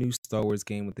brand new Star Wars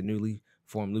game with the newly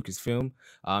formed Lucasfilm.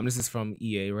 This is from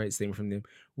EA, right? Statement from them.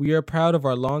 We are proud of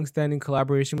our long-standing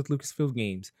collaboration with Lucasfilm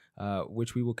Games,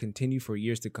 which we will continue for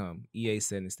years to come. EA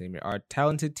said in a statement, our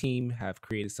talented team have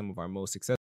created some of our most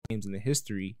successful games in the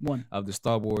history One. of the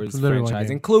Star Wars Literally one franchise,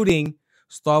 game. including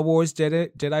Star Wars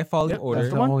Jedi Fallen Yep, Order,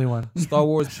 That's the one? only one. Star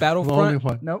Wars The only Battlefront,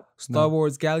 one. Nope. Star No.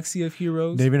 Wars Galaxy of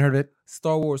Heroes, They even heard it.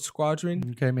 Star Wars Squadron.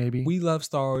 Okay, maybe. We love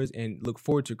Star Wars and look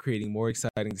forward to creating more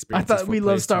exciting I experiences. thought for we love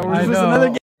players Star to Wars I was enjoy. know. another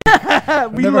game.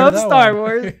 We never love heard that Star one.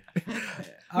 Wars.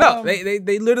 No,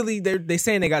 they literally they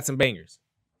saying they got some bangers.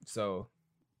 So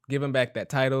give them back that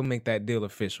title, make that deal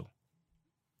official.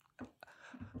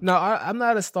 No, I'm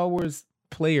not a Star Wars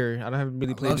player. I don't have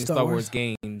really played love any Star Star Wars. Wars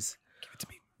games.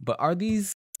 But are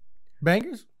these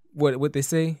Bangers? what they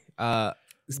say?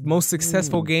 Most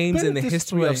successful Ooh, games put in it the this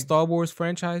history way. of Star Wars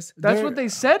franchise? That's They're- what they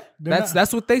said.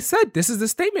 That's what they said. This is the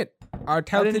statement. Our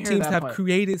talented hear teams that have part.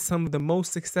 created some of the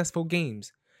most successful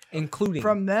games, including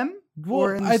From them Well,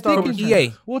 or in the I Star think Wars EA.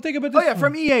 franchise? We'll think about Oh this. yeah,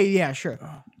 from EA. Yeah, sure.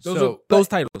 Those So- are those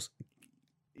titles.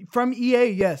 From EA,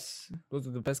 yes. Those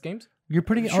are the best games. You're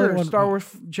putting it all Sure, in one. Star Wars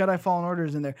Jedi Fallen Order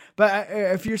is in there. But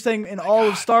if you're saying in all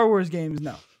of Star Wars games,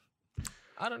 no.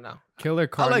 I don't know. Killer I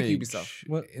Carnage like Ubisoft.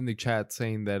 What? in the chat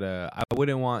saying that I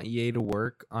wouldn't want EA to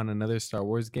work on another Star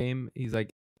Wars game. He's like,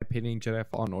 in my opinion, Jedi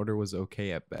Fallen Order was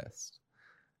okay at best.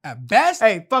 At best?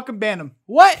 Hey, fucking ban them.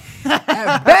 What?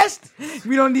 At best?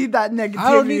 We don't need that negativity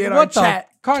I don't need in what our the chat.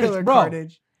 Carnage, Killer bro.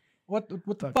 Carnage. What the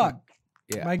Fucking- fuck?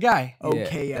 Yeah. My guy.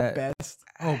 Okay at that- best.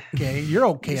 Okay, you're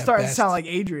okay You're at starting best. to sound like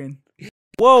Adrian.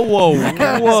 Whoa,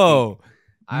 whoa.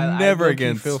 I Never low-key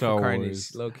against feel for Star Carnage,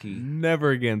 Wars. low key.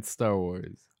 Never against Star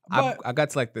Wars. But- I got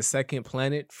to like the second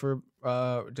planet for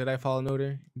Jedi Fallen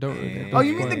Order. Don't. And- Oh,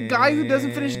 you mean the guy who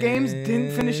doesn't finish games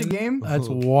didn't finish a game? That's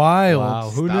wild. Wow,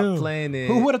 who Stop knew? playing it.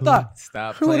 Who would have thought?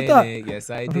 Stop Who would've playing thought? it. Yes,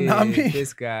 I did. Not me.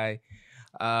 This guy.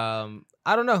 I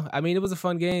don't know. I mean, it was a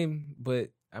fun game, but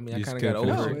I mean, I You kind of just got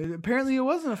couldn't over finish it. No, apparently it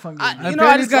wasn't a fun game. I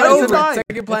Apparently just got it's over not. it.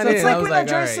 Second planet. It's I like was when like,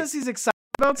 Andres all right. says he's excited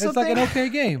about It's something like an okay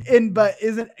game. but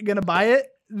isn't gonna buy it.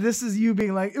 This is you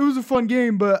being like, it was a fun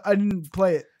game, but I didn't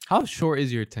play it. How short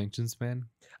is your attention span?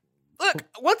 Look,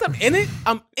 once I'm in it,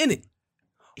 I'm in it.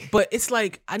 But it's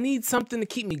like I need something to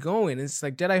keep me going. It's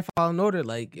like Jedi Fallen Order,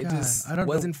 like it God, just I don't know.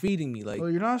 wasn't feeding me. Like, Well,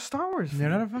 you're not a Star Wars. They're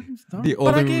fan. not a fucking Star. The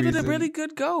but I only gave it a reason- really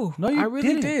good go. No, you I really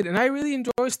didn't. did, and I really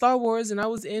enjoyed Star Wars, and I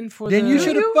was in for. Then the, you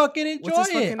should have you? fucking What's his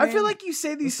enjoyed it. fucking I feel name? like you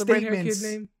say these What's the red-haired statements. kid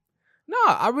name? No,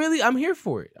 I'm here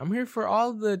for it. I'm here for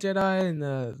all the Jedi and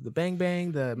the Bang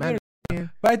Bang, the Mandalorian,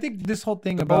 But I think this whole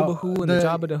thing the about Boba Who, and the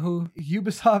Jabba the Who.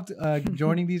 Ubisoft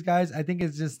joining these guys, I think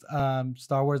it's just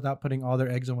Star Wars not putting all their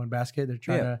eggs in one basket. They're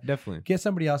trying Yeah, to definitely. get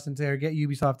somebody else in there, get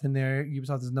Ubisoft in there.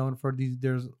 Ubisoft is known for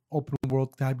there's open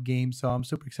world type games, so I'm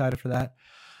super excited for that.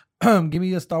 Give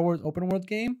me a Star Wars open world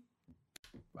game,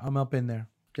 I'm up in there.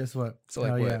 Guess what? So, like,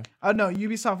 Hell what? yeah. Oh no,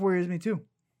 Ubisoft worries me too.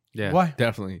 Yeah, Why?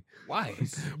 definitely. Why?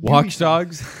 Watch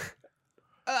Dogs.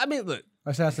 I mean, look,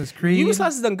 Assassin's Creed. Ubisoft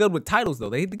has done good with titles though.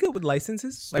 They did good with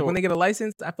licenses. Like So- when they get a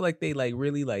license, I feel like they like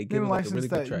really like give Name it a like a license really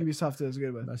that good track. Ubisoft is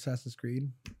good with. Assassin's Creed.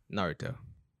 Naruto.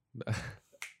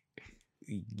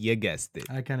 You guessed it.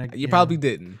 I kind of. You probably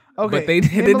didn't. Okay, But they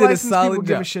name did a a license solid people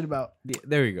give a job. shit about Yeah,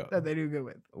 there we go. that they do good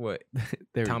with. What?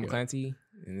 There Tom we go. Clancy,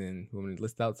 and then who want to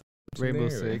list out? some Rainbow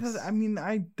there, or- Six. I mean,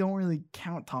 I don't really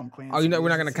count Tom Clancy. Oh, you know we're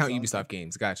not gonna It's count his own Ubisoft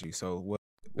games. Got you. So what?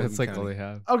 That's we like all counting? they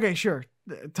have. thing. Okay, sure.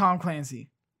 Tom Clancy.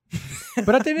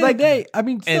 But at the end of Like- the day, I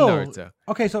mean, And still. Naruto.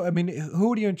 Okay, so I mean,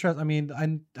 who do you entrust? I mean, I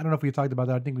don't know if we talked about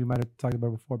that. I think we might have talked about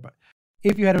it before. But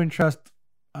if you had to entrust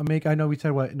I know we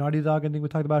said what Naughty Dog. I think we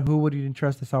talked about who would you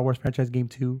entrust the Star Wars franchise game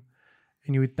to?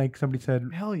 And you would think somebody said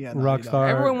Hell yeah. Naughty Dog. Rockstar.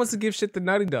 Everyone wants to give shit to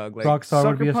Naughty Dog. Like, Rockstar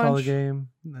would be a Sucker solid Punch? game.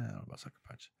 No, I don't know about Sucker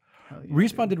Punch. Hell yeah,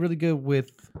 Respawn dude. did really good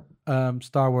with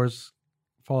Star Wars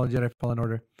Fallen Jedi Fallen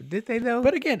Order. did they though?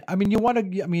 But again, I mean, you want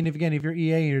to. I mean, if you're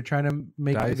EA and you're trying to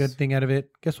make a Dice. good thing out of it,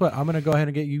 guess what? I'm gonna go ahead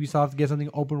and get Ubisoft, get something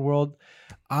open world.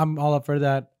 I'm all up for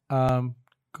that.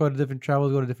 Go to different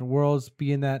travels, go to different worlds,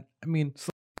 be in that. I mean,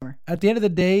 Summer. at the end of the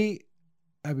day,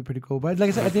 that'd be pretty cool. But like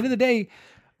I said, at the end of the day,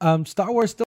 Star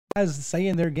Wars still has a say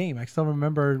in their game. I still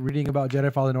remember reading about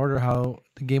Jedi Fallen Order, how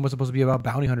the game was supposed to be about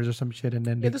bounty hunters or some shit, and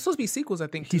then yeah, they, there's supposed to be sequels. I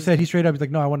think he too. said he straight up he's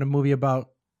like, no, I want a movie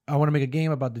about. I want to make a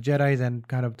game about the Jedi's and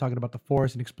kind of talking about the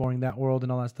Force and exploring that world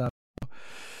and all that stuff.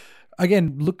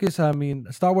 Again, Lucas, I mean,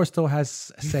 Star Wars still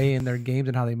has a say in their games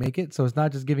and how they make it. So it's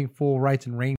not just giving full rights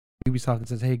and reign to Ubisoft that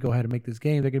says, hey, go ahead and make this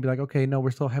game. They're going to be like, okay, no,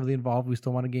 we're still heavily involved. We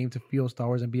still want a game to feel Star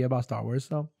Wars and be about Star Wars.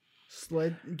 So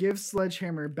Give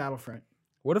Sledgehammer Battlefront.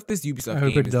 What if this Ubisoft that would be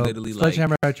game pretty is dope. literally like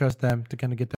Sledgehammer, I trust them to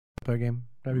kind of get that player game.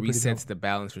 That'd be pretty dope. resets the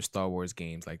balance for Star Wars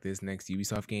games? Like this next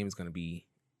Ubisoft game is gonna be,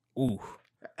 ooh,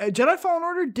 Jedi Fallen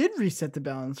Order did reset the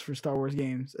balance for Star Wars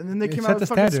games, and then they It came set out with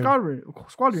the fucking standard.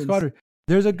 Squadrons. Squadron.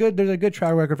 There's a good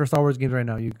track record for Star Wars games right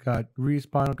now. You got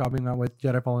Respawn coming out with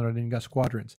Jedi Fallen Order, and you got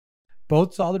Squadrons.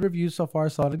 Both solid reviews so far,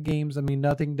 solid games. I mean,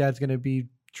 nothing that's gonna be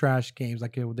trash games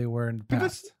like they were in the Give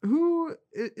past. us who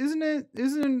isn't it?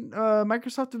 Isn't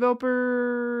Microsoft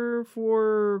developer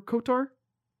for KOTOR?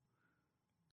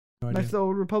 No idea. Knights of the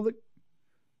Old Republic.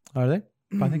 Are they?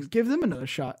 I think Give them another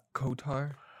shot.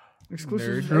 Kotar.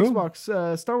 Exclusive Nerd. to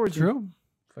Xbox Star Wars. game. True.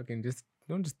 Fucking just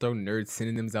don't just throw nerd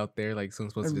synonyms out there like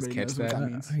someone's supposed Everybody to just knows catch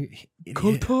what that. that means.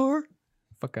 Kotar.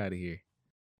 Fuck out of here.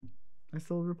 Knights of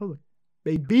the Old Republic.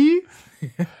 Baby.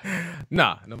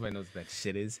 Nah, nobody knows what that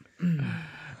shit is.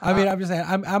 I mean, I'm just saying,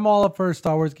 I'm all up for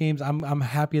Star Wars games. I'm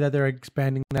happy that they're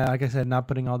expanding that. Like I said, not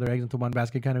putting all their eggs into one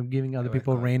basket, kind of giving other I like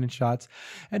people that. reign and shots.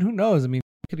 And who knows? I mean,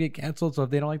 it could get canceled. So if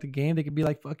they don't like the game, they could be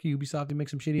like, "Fuck you, Ubisoft! You make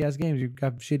some shitty ass games. You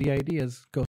got shitty ideas.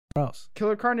 Go somewhere else."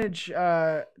 Killer Carnage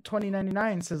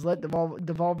 2099 says let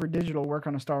Devolver Digital work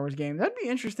on a Star Wars game. That'd be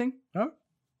interesting. Oh,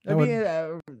 That'd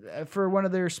that be for one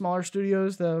of their smaller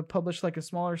studios to publish like a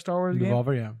smaller Star Wars game.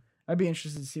 Devolver, yeah. I'd be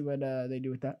interested to see what they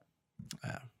do with that.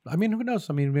 I mean, who knows?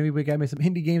 I mean, maybe we got some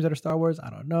indie games that are Star Wars. I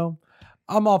don't know.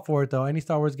 I'm all for it though. Any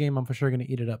Star Wars game, I'm for sure gonna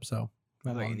eat it up. So, I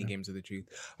I'm like all any in. games of the truth.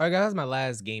 All right, guys, that's my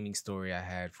last gaming story I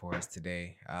had for us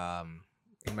today.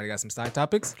 Anybody got some side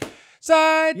topics?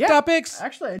 Side Yeah. topics.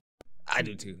 Actually, I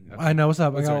do too. Okay. I know what's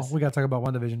up. What's yours? We gotta talk about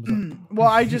WandaVision. What's up? well,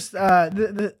 I just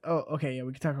okay, yeah,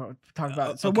 we can talk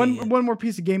about it. So okay, yeah. one more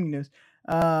piece of gaming news.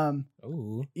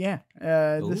 Ooh. Yeah,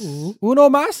 this Ooh. Uno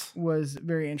mas. was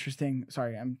very interesting.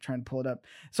 Sorry, I'm trying to pull it up.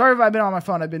 Sorry if I've been on my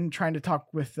phone. I've been trying to talk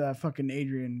with fucking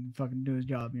Adrian, fucking do his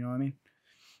job. You know what I mean?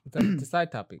 What's the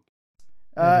side topic?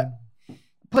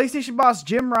 PlayStation boss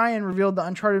Jim Ryan revealed the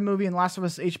Uncharted movie and Last of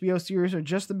Us HBO series are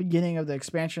just the beginning of the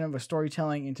expansion of a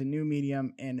storytelling into new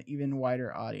medium and even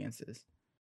wider audiences.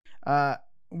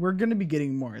 We're going to be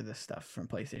getting more of this stuff from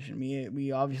PlayStation.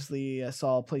 We obviously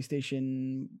saw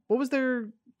PlayStation. What was their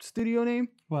studio name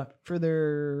What? for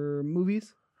their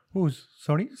movies? Who's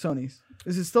Sony? Sony's.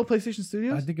 Is it still PlayStation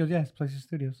Studios I think it was PlayStation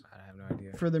Studios. I have no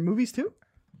idea. for their movies too?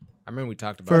 I remember we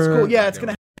talked about For- it. That's cool. Yeah, it's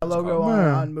gonna logo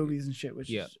on movies and shit,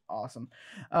 which is awesome.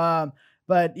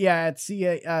 But yeah, at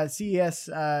CES,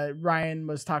 Ryan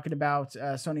was talking about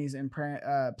Sony's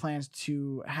plans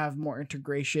to have more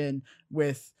integration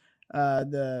with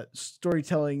the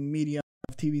storytelling medium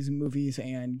of TVs and movies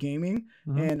and gaming.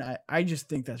 And I just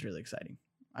think that's really exciting.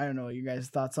 I don't know what you guys'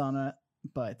 thoughts on it,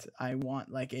 but I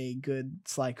want like a good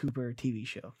Sly Cooper TV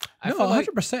show. No,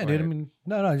 100%, dude. I mean,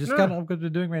 just kind of what they're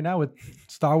doing right now with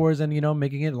Star Wars and,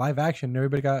 making it live action.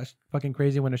 Everybody got fucking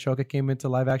crazy when Ashoka came into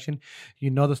live action. You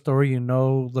know the story, you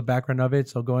know the background of it.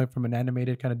 So going from an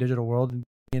animated kind of digital world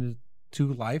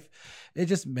into life, it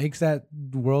just makes that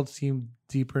world seem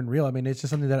deeper and real. I mean, it's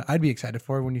just something that I'd be excited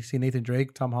for when you see Nathan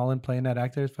Drake, Tom Holland playing that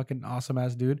actor. It's fucking awesome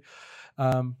ass dude.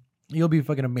 You'll be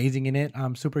fucking amazing in it.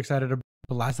 I'm super excited about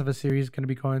the Last of Us series going to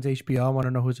be going to HBO. I want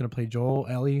to know who's going to play Joel,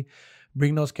 Ellie,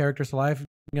 bring those characters to life.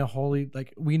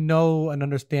 We know and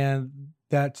understand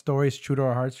that story is true to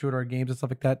our hearts, true to our games and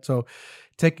stuff like that. So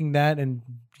taking that and,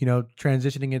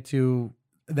 transitioning it to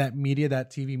that media, that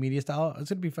TV media style, it's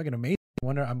going to be fucking amazing.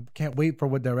 I can't wait for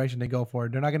what direction they go for.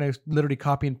 They're not going to literally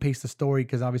copy and paste the story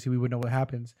because obviously we would know what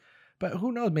happens. But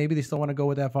who knows? Maybe they still want to go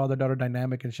with that father-daughter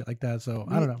dynamic and shit like that. So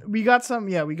I don't know. We got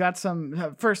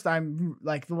some. First, I'm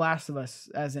like The Last of Us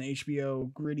as an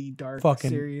HBO gritty, dark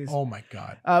series. Oh my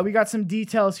god. We got some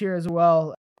details here as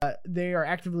well. They are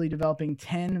actively developing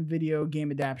 10 video game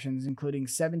adaptations, including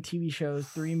 7 TV shows,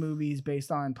 3 movies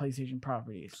based on PlayStation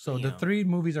properties. So the 3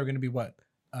 movies are going to be what?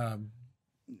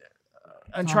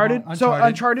 Uncharted. So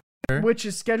Uncharted. Which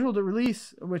is scheduled to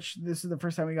release, which this is the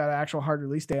first time we got an actual hard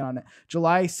release date on it.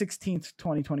 July 16th,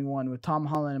 2021 with Tom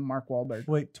Holland and Mark Wahlberg.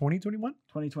 Wait, 2021?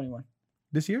 2021.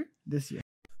 This year? This year.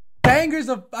 Bangers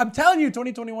of, I'm telling you,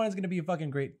 2021 is going to be a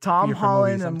fucking great Tom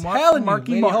Holland and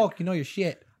Marky Hulk, you know your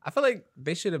shit. I feel like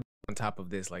they should have on top of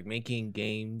this, like making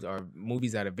games or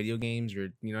movies out of video games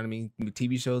or, you know what I mean?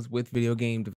 TV shows with video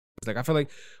games. Like, I feel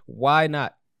like, why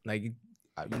not? Like, you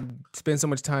spend so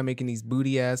much time making these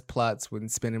booty ass plots when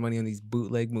spending money on these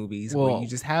bootleg movies. Well, where you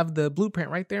just have the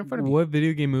blueprint right there in front of you. What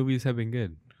video game movies have been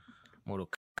good? Mortal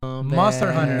Kombat.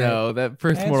 Monster Hunter. No, that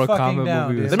first Mortal Kombat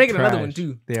movie. They're making another one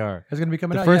too. They are. It's gonna be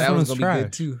coming out. The first one was gonna trash. be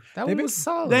good too. That one was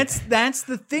solid. That's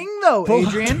the thing though,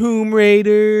 Adrian. Tomb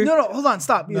Raider. No, hold on,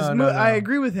 stop. No. I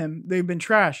agree with him. They've been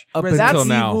trash. Up until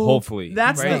now, hopefully.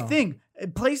 That's the thing.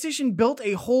 PlayStation built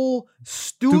a whole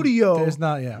studio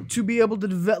to be able to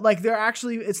develop. Like, they're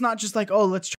actually, it's not just like, oh,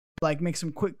 let's try, like make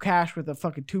some quick cash with a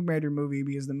fucking Tomb Raider movie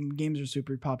because the games are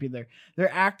super popular.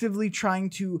 They're actively trying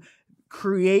to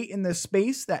create in the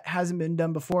space that hasn't been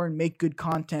done before and make good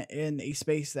content in a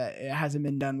space that it hasn't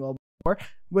been done well before,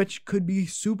 which could be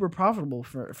super profitable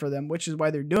for them, which is why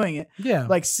they're doing it. Yeah.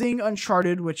 Like seeing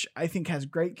Uncharted, which I think has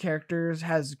great characters,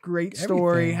 has great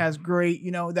story, has great,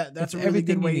 that's a really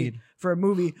good way for a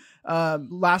movie.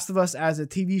 Last of Us as a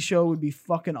TV show would be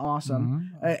fucking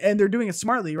awesome. And they're doing it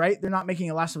smartly, right? They're not making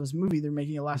a Last of Us movie. They're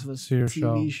making a Last of Us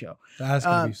TV show. That's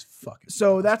going to be fucking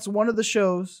so that's one of the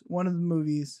shows, one of the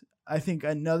movies. I think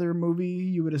another movie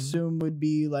you would assume would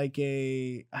be like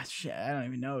a shit, I don't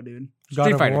even know, dude.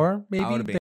 God of War,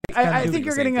 maybe. I think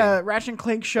you're getting a Ratchet and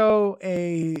Clank show,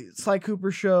 a Sly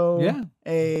Cooper show. Yeah,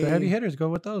 the heavy hitters go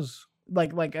with those.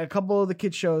 Like a couple of the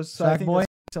kid shows. So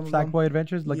Sackboy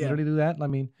Adventures, literally do that. I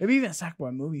mean, maybe even a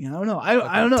Sackboy movie. I don't know. I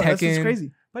don't know. That's just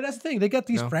crazy. But that's the thing. They got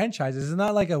these franchises. It's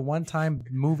not like a one-time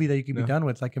movie that you can be done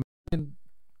with. Like imagine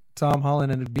Tom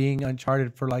Holland and it being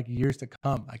Uncharted for like years to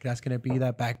come. Like that's gonna be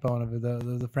that backbone of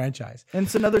the franchise. And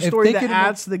it's another story that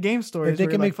adds to the game story. If they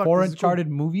can make 4 Uncharted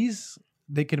movies,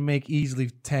 they can make easily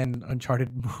 10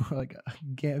 Uncharted.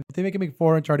 If they can make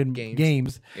 4 Uncharted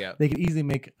games, they can easily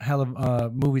make hell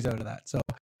of movies out of that. So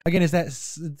again, it's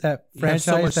that franchise,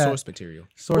 so much source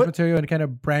material, and kind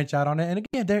of branch out on it. And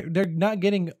again, they're not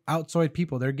getting outside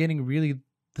people. They're getting really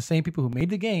the same people who made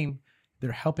the game.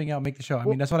 They're helping out make the show. I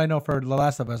mean, that's what I know for The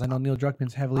Last of Us. I know Neil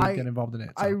Druckmann's heavily getting involved in it.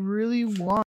 So. I really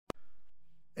want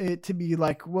it to be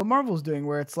like what Marvel's doing,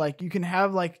 where it's like you can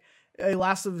have like a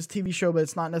Last of Us TV show, but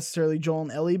it's not necessarily Joel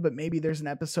and Ellie, but maybe there's an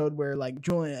episode where like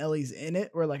Joel and Ellie's in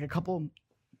it, or like a couple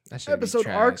episode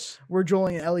arcs where Joel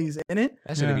and Ellie's in it.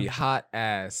 That should be hot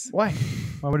ass. Why?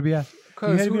 Why would it be ass?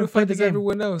 Because who the fuck does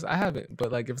everyone knows? I haven't.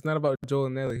 But like, if it's not about Joel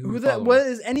and Ellie, what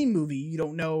is any movie? You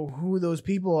don't know who those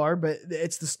people are, but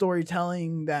it's the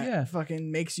storytelling that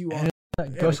fucking makes you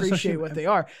appreciate what they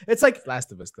are. It's like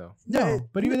Last of Us, though. No,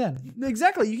 but even then,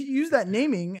 exactly. You can use that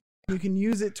naming. You can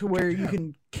use it to where you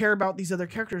can care about these other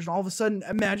characters, and all of a sudden,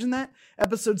 imagine that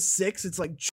episode 6. It's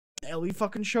like Joel and Ellie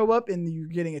fucking show up, and you're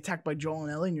getting attacked by Joel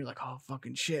and Ellie, and you're like, oh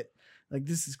fucking shit. Like,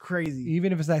 this is crazy.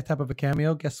 Even if it's that type of a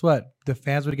cameo, guess what? The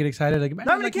fans would get excited. Like,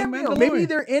 not even a cameo. Maybe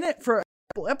they're in it for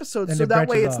couple episodes, And so it that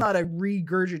way branches it's off. not a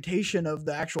regurgitation of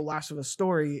the actual Last of Us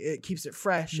story. It keeps it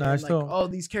fresh. No, I and still- like, oh,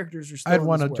 these characters are still. I'd in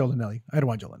want this a Joel world. and Ellie. I'd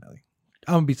want Joel and Ellie.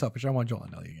 I'm gonna be selfish. I want Joel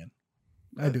and Ellie again.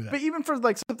 I do that. But even for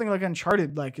like something like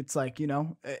Uncharted, like it's like, you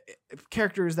know,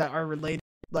 characters that are related,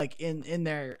 like in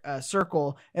their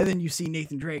circle, and then you see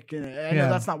Nathan Drake. And I know Yeah.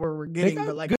 that's not where we're getting, got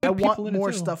but like good I want people in it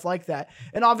more too. stuff like that.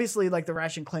 And obviously, like the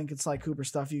Ratchet and Clank and Sly Cooper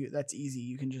stuff, that's easy.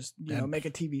 You can just Yeah. make a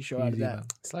TV show out of Easy, that. man.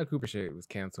 Sly Cooper shit was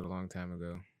canceled a long time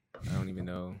ago. I don't even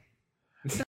know.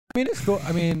 I mean, it's cool.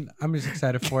 I mean, I'm just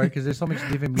excited for it because there's so much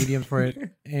different mediums for it,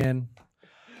 and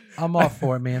I'm all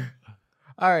for it, man.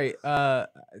 All right,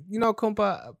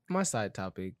 compa, my side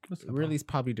topic What's up, really is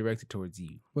probably directed towards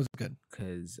you Was good.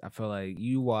 because I feel like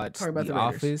you watch Talk about The the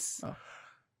Raiders. Office Oh.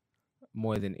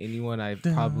 more than anyone I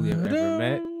probably have ever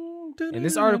met. And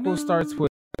this article starts with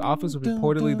The Office was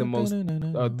reportedly the most,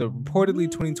 the reportedly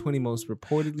 2020 most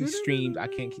reportedly streamed. I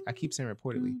keep saying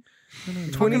reportedly.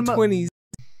 2020's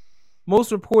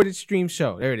most reported stream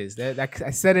show. There it is. That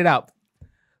I set it out.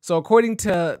 So according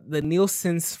to the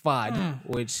Nielsen SVOD,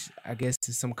 which I guess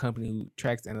is some company who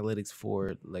tracks analytics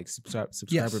for like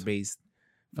subscriber based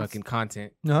fucking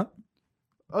content. Huh?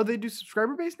 Oh, they do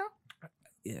subscriber base now?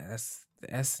 Yeah, that's the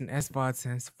SVOD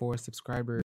stands for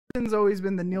subscriber. Nielsen's always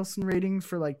been the Nielsen ratings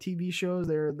for like TV shows.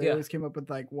 They Yeah. always came up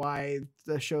with like why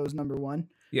the show's number one.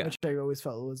 Yeah. Which I always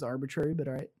felt was arbitrary, but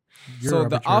all right. So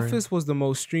The Office was the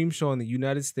most streamed show in the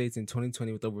United States in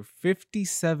 2020 with over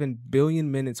 57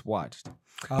 billion minutes watched.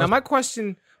 Now my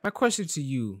question to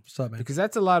you, What's up, man? because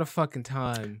that's a lot of fucking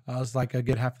time. I was like a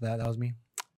good half of that. That was me.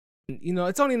 You know,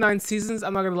 it's only 9 seasons.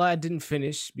 I'm not gonna lie, I didn't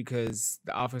finish because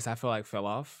The Office I feel like fell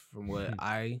off from what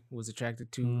I was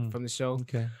attracted to from the show.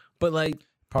 Okay. But like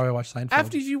Probably watched Seinfeld.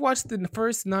 after you watch the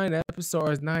first 9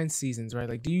 episodes, 9 seasons, right?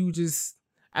 Like, do you just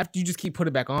keep put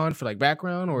it back on for like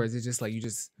background, or is it just like you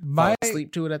just fall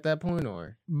asleep to it at that point,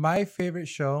 or? My favorite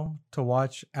show to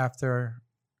watch after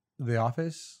The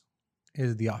Office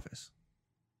is The Office.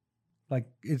 Like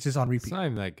it's just on It's repeat. not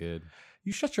even that good.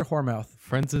 You shut your whore mouth.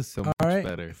 Friends is so much All right.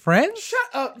 better. Friends? Shut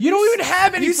up. You don't even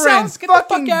have any you friends. sound Get the fuck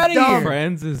fucking out of dumb. here.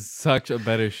 Friends is such a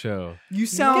better show. You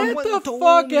sound Get the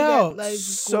fuck out.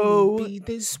 so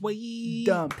this way.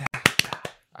 dumb.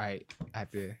 All right, I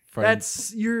have to.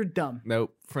 Friends. You're dumb.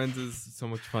 Nope. Friends is so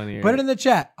much funnier. Put it in the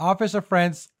chat. Office or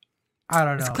Friends? I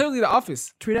don't know. It's clearly The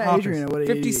Office. Tweet at Office. Adrian. What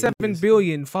 57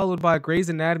 billion, followed by Grey's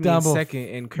Anatomy in Dumbo. second,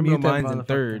 and Criminal Mute that Minds in motherfucker.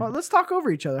 third, Well, let's talk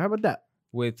over each other. How about that?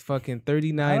 with fucking I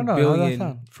 39 don't know. How does that billion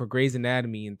sound? for Grey's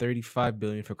Anatomy and 35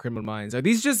 billion for Criminal Minds. Are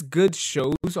these just good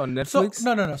shows on So Netflix?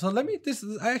 no. So let me.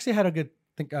 I actually had a good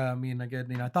think. I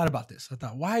thought about this. I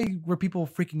thought, why were people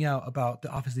freaking out about The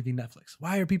Office leaving Netflix?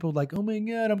 Why are people like, oh my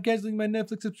god, I'm canceling my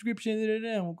Netflix subscription?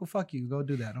 Well, go fuck you. Go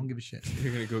do that. I don't give a shit.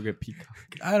 You're gonna go get Peacock.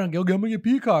 I don't go. I'm gonna get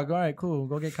Peacock. All right, cool.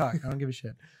 Go get cock. I don't give a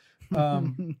shit.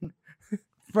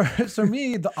 For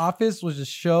me, The Office was a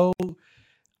show.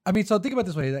 I mean, so think about it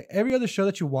this way: like every other show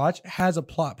that you watch has a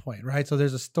plot point, right? So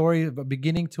there's a story, a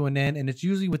beginning to an end, and it's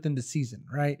usually within the season,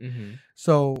 right? Mhm.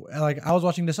 So, like, I was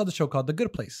watching this other show called The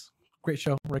Good Place. Great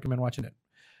show. Recommend watching it.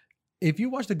 If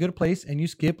you watch The Good Place and you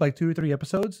skip like 2 or 3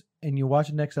 episodes and you watch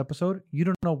the next episode, you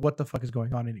don't know what the fuck is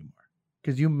going on anymore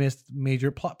because you missed major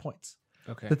plot points.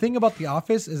 Okay. The thing about The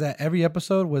Office is that every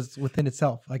episode was within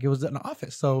itself. Like it was an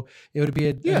office. So it would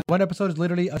be one episode is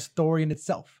literally a story in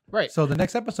itself. Right. So the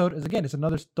next episode is again, it's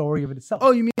another story of itself.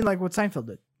 Oh, you mean like what Seinfeld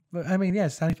did? But I mean, yeah,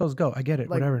 Seinfeld's go. I get it.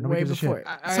 Like Whatever. Nobody way gives a before shit.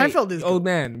 it. Seinfeld is old good.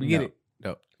 man. We get No. it.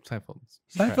 No, Seinfeld's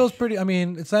Seinfeld's trash. pretty. I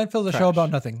mean, Seinfeld's a show Trash.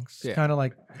 about nothing. It's Yeah. kind of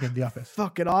like The Office.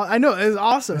 Fuck it all. I know it's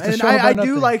awesome, It's a and show I about do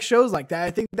nothing. like shows like that. I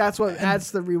think that's what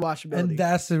adds to the rewatchability. And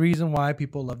that's the reason why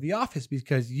people love The Office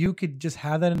because you could just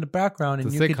have that in the background and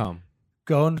It's you a could sitcom.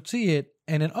 go and see it.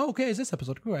 And then, okay, is this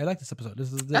episode cool? I like this episode.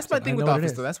 This is That's my thing with The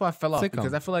Office, though. That's why I fell off Sitcom.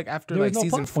 because I feel like after There like was no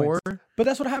season plot 4, points. But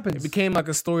that's what happens. it became like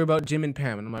a story about Jim and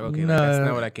Pam, and I'm like, okay, No, like, that's no, not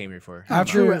no. what I came here for. Not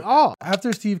true at all.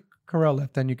 After Steve Carell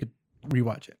left, then you could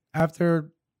rewatch it.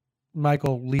 After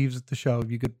Michael leaves the show,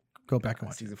 you could go back and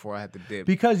watch it. Season 4, I had to dip.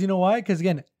 Because you know why? Because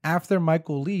again, after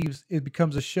Michael leaves, it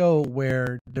becomes a show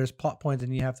where there's plot points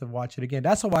and you have to watch it again.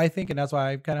 That's why I think, and that's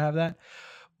why I kind of have that.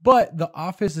 But The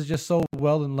Office is just so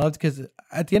well and loved because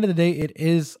at the end of the day, it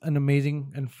is an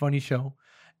amazing and funny show.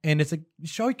 And it's a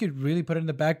show you could really put it in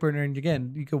the back burner. And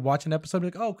again, you could watch an episode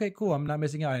and be like, oh, okay, cool. I'm not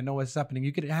missing out. I know what's happening.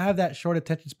 You could have that short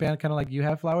attention span, kind of like you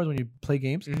have, Flowers, when you play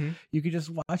games. Mhm. You could just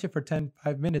watch it for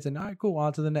 5 minutes and all right, cool,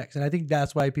 on to the next. And I think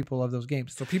that's why people love those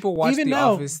games. So people watch Even The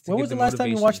now, Office to when get was the the last time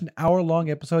you motivation watched an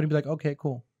hour-long episode and be like, okay,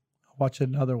 cool, I'll watch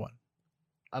another one?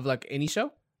 of like any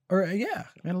show? Or yeah,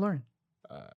 Mandalorian.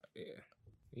 Yeah.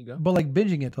 There you go. but like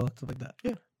binging it, stuff like that.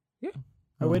 Yeah. Yeah.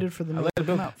 I waited for the new let it to come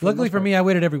build. out. the Luckily most for part. me, I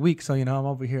waited every week, so I'm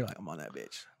over here like I'm on that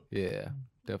bitch. Yeah,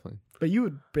 definitely. But you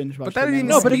would binge watch. But that The didn't Mandalorian.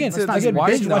 No, but speak again, to That's not this again, even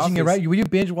watching binge The watching it, Office. right? Would you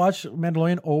binge watch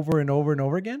Mandalorian over and over and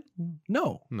over again?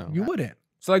 No, No. you wouldn't.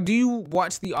 So like, do you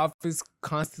watch The Office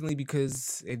constantly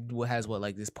because it has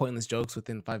like this pointless jokes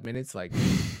within 5 minutes? Like, you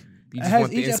It just has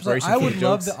want the each episode. inspiration. I from would the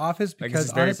love jokes? The Office Like, because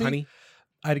it's very honestly, funny.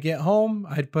 I'd get home,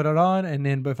 I'd put it on, and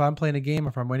then if I'm playing a game,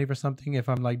 if I'm waiting for something, if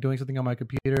I'm like doing something on my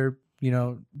computer,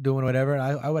 doing whatever,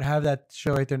 I would have that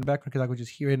show right there in the background because I would just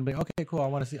hear it and be like, okay, cool, I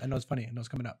want to see. I know it's funny. I know it's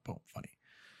coming up. Boom, funny.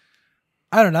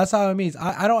 I don't know. That's how it means.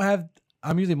 I don't have.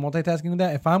 I'm usually multitasking with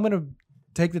that. If I'm gonna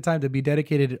take the time to be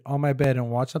dedicated on my bed and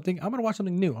watch something, I'm gonna watch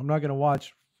something new. I'm not gonna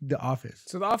watch The Office.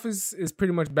 So The Office is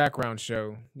pretty much background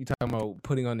show. You talking about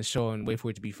putting on the show and wait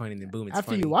for it to be funny, and then boom, it's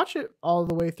After funny. you watch it all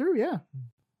the way through, yeah.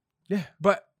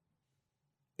 But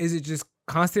is it just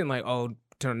constant? Like, oh,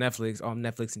 turn on Netflix. Oh, I'm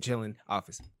Netflix and chilling.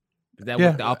 Office. Is that Yeah.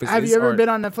 what The Office Have is? you ever or- been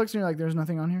on Netflix and you're like, "There's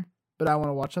nothing on here," but I want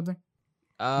to watch something?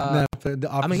 Uh, The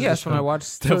I Office mean, is yeah, a that's when I show.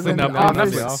 watched. Definitely then not the on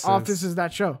Office, Netflix. Office is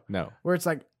that show No. where it's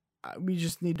like, we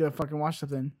just need to fucking watch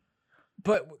something.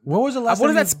 But When was the last what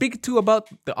does time that speak to about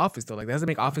The Office though? Like, does it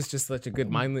make Office just such a good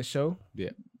mindless show?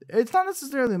 It's not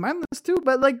necessarily mindless too,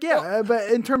 but like, yeah, but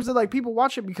in terms of like people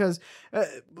watch it because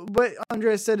what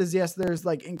Andreas said is yes, there's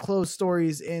like enclosed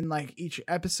stories in like each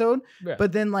episode, Yeah.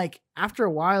 but then like after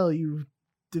a while you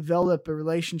develop a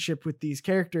relationship with these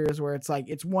characters where it's like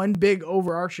it's one big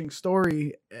overarching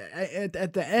story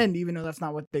at the end, even though that's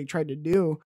not what they tried to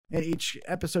do. And each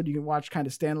episode you can watch kind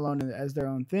of standalone as their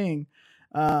own thing.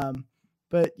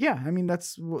 But yeah, I mean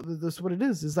that's what it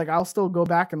is. It's like I'll still go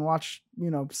back and watch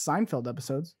Seinfeld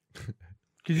episodes.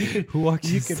 Because you could, Who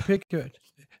watches? you could pick it.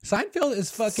 Seinfeld is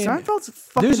fucking. Seinfeld's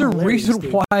fucking. There's a hilarious, reason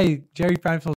dude. why Jerry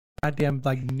Seinfeld's goddamn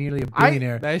like nearly a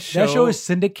billionaire. That That show is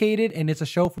syndicated, and it's a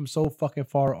show from so fucking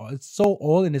far. It's so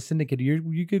old and it's syndicated.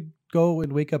 You could go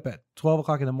and wake up at 12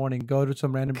 o'clock in the morning, go to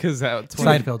some random because that's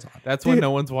Seinfeld's on. that's when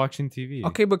no one's watching TV.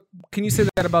 Okay, but can you say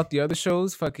that about the other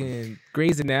shows? Fucking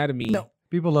Grey's Anatomy. No.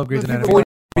 People love Grey's But people Anatomy.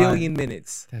 40 billion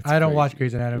minutes. That's I don't crazy. watch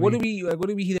Grey's Anatomy. What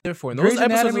are we here for? And Grey's those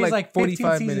episodes Anatomy are is like 15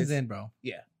 45 seasons minutes in, bro.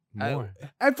 Yeah. More.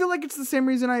 I feel like it's the same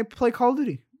reason I play Call of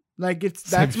Duty. Like Same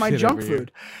that's my shit junk every year.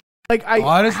 food. Like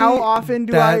Honestly, how often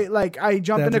do I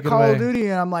jump that's into a good Call of way. Duty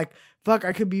and I'm like, fuck,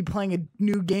 I could be playing a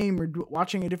new game or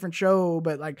watching a different show,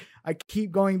 but like I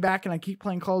keep going back and I keep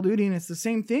playing Call of Duty and it's the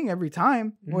same thing every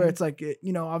time. Where Mhm. it's like,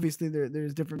 obviously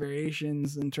there's different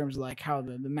variations in terms of like how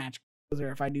the match goes or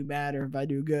if I do bad or if I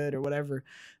do good or whatever.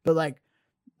 But like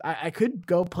I could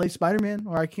go play Spider-Man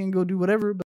or I can go do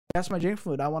whatever, but that's my junk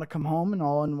food. I want to come home and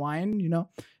I'll unwind,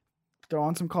 throw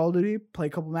on some Call of Duty, play a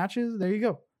couple matches. There you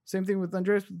go. Same thing with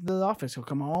Andreas with The Office. He'll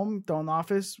come home, throw in the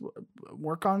office,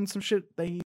 work on some shit that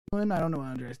he's doing. I don't know what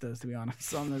Andreas does, to be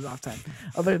honest, on his off time,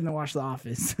 other than watch The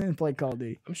Office and play Call of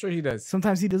Duty. I'm sure he does.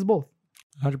 Sometimes he does both.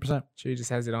 100%. Sure, he just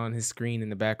has it on his screen in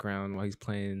the background while he's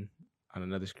playing on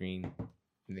another screen.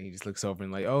 And then he just looks over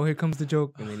and like, oh, here comes the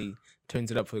joke. And then he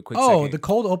turns it up for a quick Oh, second. the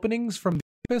cold openings from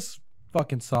The Office,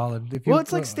 fucking solid. If Well,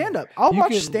 it's like stand up. I'll you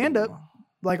watch could- stand up.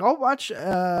 Like I'll watch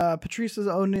Patrice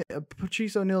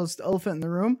O'Neill's Elephant in the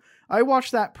Room. I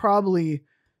watch that probably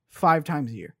 5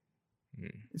 times a year.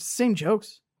 Mm. It's the same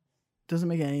jokes. Doesn't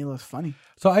make it any less funny.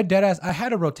 So I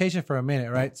had a rotation for a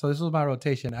minute, right? So this was my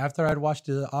rotation. After I'd watched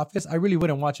The Office, I really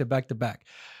wouldn't watch it back to back.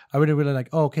 I would really like,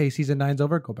 oh, okay, season 9's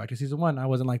over, go back to season 1. I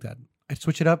wasn't like that. I'd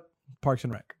switch it up, Parks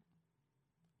and Rec.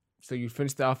 So you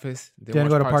finish The Office, Then watch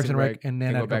go to Parks and Rec, and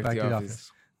then I'd go back to The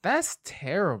Office. That's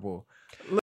terrible.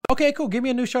 Okay, cool. Give me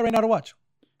a new show right now to watch.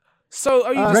 So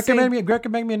are you just recommend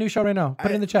saying, me a new show right now.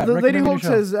 Put it in the chat. The Lady Recommend me a new Hulk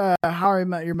show. says How I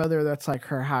Met Your Mother. That's like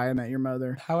her How I Met Your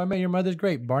Mother. How I Met Your Mother's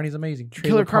great. Barney's amazing.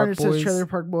 Killer Park Carnage says Boys? Trailer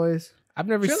Park Boys. I've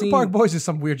never Trailer seen Park Boys is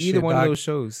some weird either shit, one dog. of those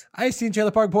shows. I seen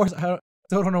Trailer Park Boys. I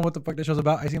still don't know what the fuck the show's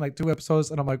about. I seen like 2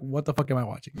 episodes and I'm like, what the fuck am I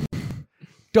watching?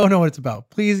 Don't know what it's about.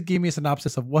 Please give me a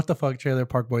synopsis of what the fuck Trailer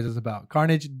Park Boys is about.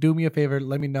 Carnage, do me a favor.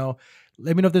 Let me know.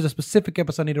 Let me know if there's a specific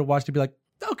episode I need to watch to be like,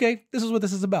 okay, this is what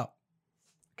this is about.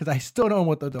 Because I still don't know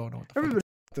what the fuck. Everybody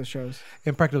the shows.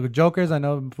 Impractical Jokers. I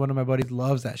know one of my buddies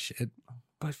loves that shit.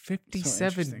 But interesting.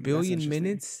 57 That's billion interesting.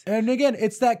 minutes? And again,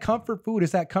 it's that comfort food.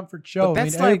 It's that comfort show. But I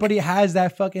mean, that's like- everybody has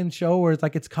that fucking show where it's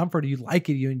like it's comfort. You like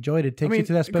it. You enjoy it. It takes you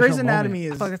to that special Grey's moment. Anatomy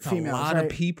I is feel like that's females, a lot right?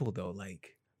 of people though.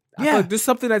 Like, I Yeah. feel like there's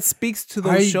something that speaks to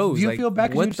those Are shows. Do you like, feel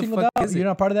bad what because the you're singled fuck out? is it? You're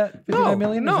not part of that 59 No,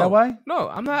 million? no. Is that why? No,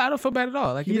 I'm not. I don't feel bad at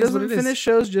all. Like, He it is what doesn't it is. finish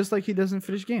shows just like he doesn't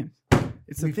finish games.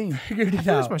 It's a We theme. Figured I it finish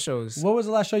out. my shows. What was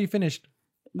the last show you finished?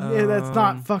 Yeah, that's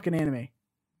not Um, fucking anime.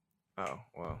 Oh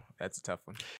well, that's a tough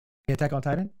one. Attack on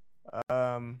Titan?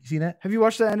 You seen that? Have you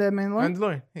watched the end of Mandalorian?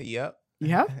 Mandalorian. Yep. You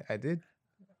have? I did.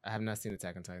 I have not seen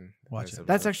Attack on Titan. Watch Latest it.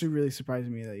 That's episode. actually really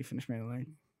surprising me that you finished Mandalorian.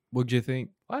 What'd you think?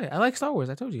 Why? I like Star Wars.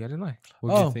 I told you. I didn't lie.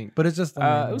 What'd you think? But it's just It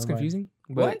was confusing,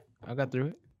 but What? I got through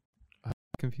it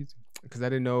Confusing. because I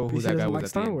didn't know who Because that he guy doesn't was like at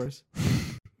Star the end. Wars.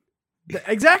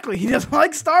 Exactly. He doesn't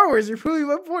like Star Wars. You're proving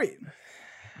my point.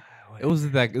 It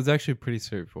was actually pretty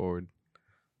straightforward.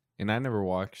 And I never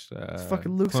watched. It's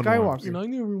fucking Luke Clone Wars. Skywalker. I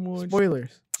never watched.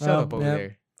 Spoilers. Shut up over yeah.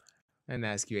 there. And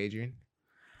ask you, Adrian.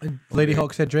 Lady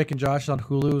Hulk said Drake and Josh on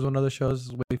Hulu is one of the shows.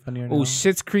 Is way funnier now. Oh,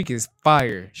 Schitt's Creek is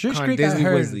fire. Schitt's Con Creek, I Disney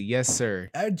heard. Weasley, yes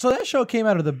sir. So that show came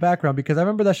out of the background because I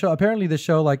remember that show. Apparently, the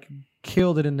show like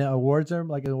killed it in the awards.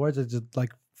 Like the awards, it just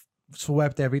like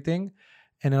swept everything.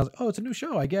 And then I was like, oh, it's a new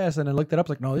show, I guess. And I looked it up.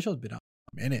 Like, no, this show's been out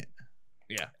a minute.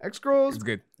 Ex-girls, It's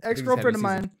good. ex-girlfriend of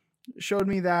mine showed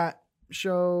me that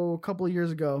show a couple of years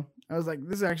ago. I was like,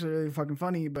 this is actually really fucking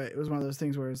funny, but it was one of those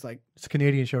things where it's like It's a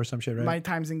Canadian show or some shit, right? my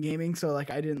time's in gaming, so like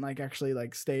I didn't like actually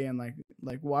like stay and like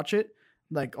watch it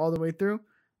like all the way through.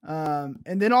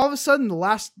 And then all of a sudden, the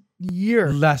last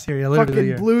year, Last year, yeah, literally the fucking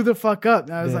year. blew the fuck up.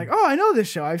 And I was Yeah. like, oh, I know this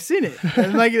show. I've seen it.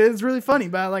 And like it's really funny,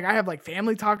 but like I have like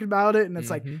family talking about it, and it's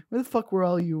like, Mhm. where the fuck were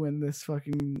all you when this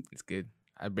fucking? It's good.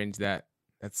 I binged that.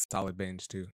 That's a solid binge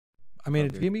too. I mean,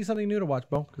 Okay. give me something new to watch,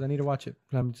 bro, because I need to watch it.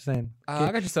 I'm just saying.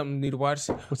 I got you something new to watch.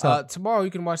 What's up? Tomorrow you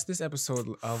can watch this episode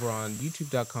over on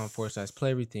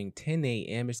youtube.com/play everything 10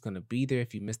 a.m. It's going to be there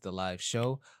if you missed the live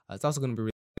show. It's also going to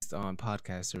be released on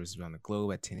podcast services around the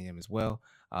globe at 10 a.m. as well.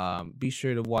 Be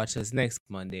sure to watch us next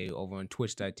Monday over on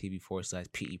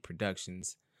twitch.tv/PE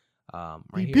Productions.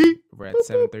 Right EP. here. We're at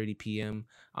 7:30 p.m.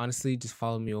 Honestly, just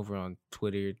follow me over on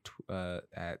Twitter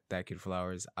at That Kid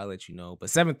Flowers. I'll let you know. But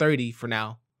 7:30 for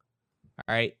now.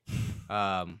 All right.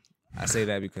 I say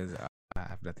that because I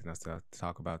have nothing else to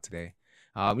talk about today.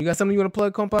 You got something you want to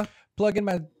plug, compa? Plug in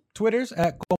my Twitters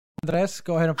at Andres.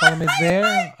 Go ahead and follow me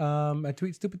there. I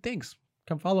tweet stupid things.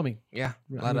 Come follow me. Yeah,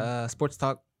 a I lot mean- of sports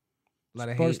talk, a lot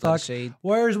of Sports hate, a lot of talk. shade.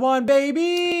 Where's one,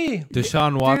 baby?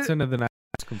 Deshaun Watson of the Niners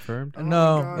confirmed. Oh my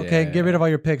No. God. Okay, Yeah. get rid of all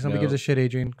your picks. Nobody No. gives a shit,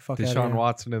 Adrian. Fuck out Deshaun here.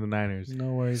 Watson of the Niners.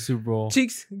 No worries. Super Bowl.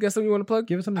 Cheeks, you got something you want to plug?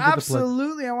 Give us something good to plug.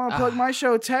 Absolutely. I want to plug my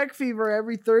show, Tech Fever,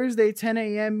 every Thursday, 10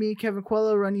 a.m. Me, Kevin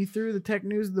Quello, run you through the tech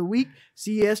news of the week.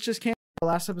 CES just came out.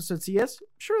 Last episode, CES.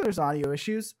 Sure, there's audio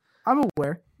issues. I'm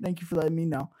aware. Thank you for letting me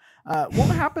know.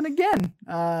 Won't happen again.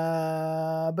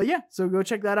 But yeah, so go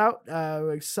check that out.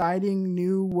 Exciting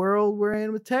new world we're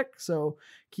in with tech. So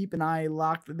keep an eye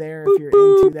locked there if you're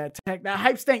into that tech. That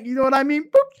hype stank, you know what I mean?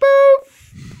 Boop,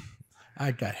 boop.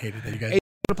 I got hated that you guys. Hey,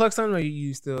 want to plug something or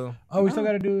you still, Oh, we still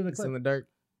got to do the still in clip. the dark?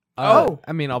 Oh.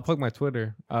 I mean, I'll plug my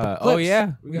Twitter. Oh Clips.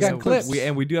 yeah, We got clips.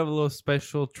 We do have a little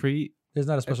special treat. There's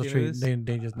not a special the end treat. of this?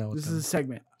 They just know This it's is a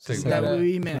segment. Segment. That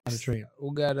we not a missed. treat.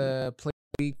 We got a play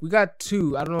of the week. We got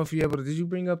two. I don't know if you're able to. Did you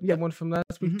bring up Yeah. the one from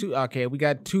last week Mhm. too? Okay, we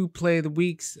got two play of the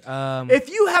weeks. If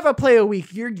you have a play a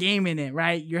week, you're gaming it,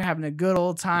 right? You're having a good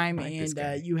old time, I like this and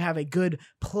guy. you have a good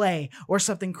play, or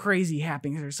something crazy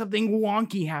happens, or something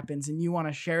wonky happens, and you want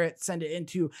to share it, send it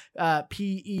into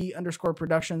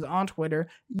PE_productions on Twitter.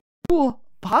 You will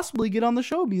possibly get on the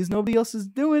show because nobody else is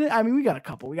doing it. I mean, we got a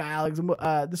couple. We got Alex.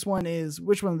 This one is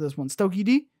which one of this one? Stokey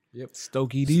D. yep,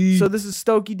 Stokey D. So this is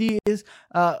Stokey D. Is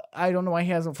I don't know why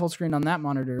he has a full screen on that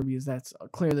monitor because that's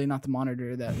clearly not the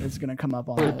monitor that is going to come up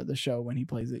on the show when he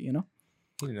plays it. You know.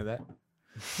 you didn't know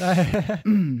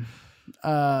that.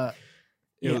 Yeah.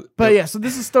 Yo, But yo. yeah, so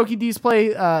this is Stokey D's play.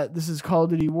 This is Call of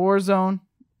Duty Warzone.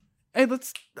 Hey,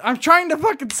 I'm trying to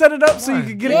fucking set it up so you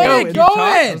can get Get it it going.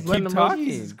 going. Let Keep him talking.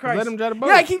 Jesus Christ. Let him try to boat.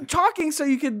 Yeah, I keep talking so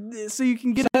you can get Set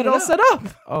it it all up. set up.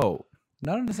 Oh,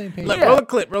 Not on the same page. Look, Yeah. roll a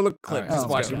clip. Roll a clip. Alright, Just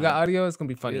let's watch go. it. We got audio. It's gonna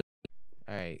be funny.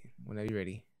 All right, whenever you're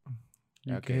ready.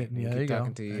 You Okay, can- we'll yeah, keep there you go.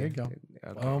 talking to There you go.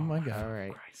 Okay. Oh my God. All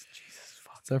right.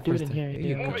 It's our first time.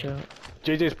 Yeah.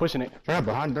 JJ's pushing it. They're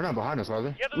not behind us, are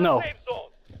they? No.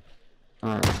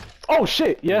 Alright. Oh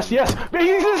shit! Yes, yes. But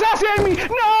he's assassinating me. No,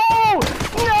 no.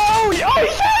 Oh, he's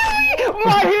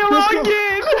my hero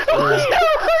again.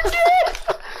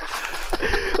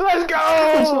 Let's go.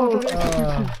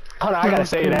 Hold on, I gotta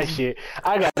say that shit.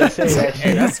 I gotta say that Hey,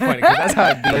 shit. that's funny. 'Cause that's how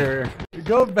it be.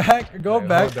 Go back. Go Wait,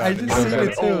 back. hold on. I just Hold seen on.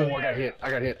 it Oh, too.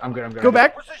 I got hit. I'm good. Go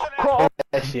back. Crawl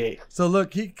that shit. So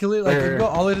look, he clearly like if you go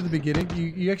all the way to the beginning.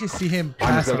 You actually see him I'm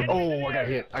pass just him. good. Oh, I got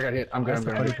hit. I'm good. That's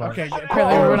the funny part. Okay,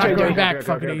 apparently we're not okay, going okay, back,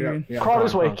 fucking Adrian. Yeah, Crawl I'm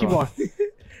this crawling, way. Keep crawling. going.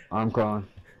 I'm crawling.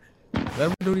 Let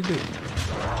him do what he do.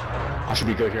 I should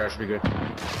be good here.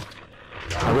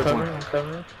 I ripped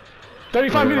one.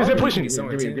 35 minutes. They're pushing. So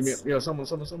Give me, intense. yo, someone.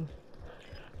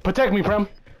 Protect me, Prem.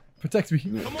 Protect me.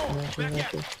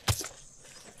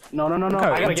 No.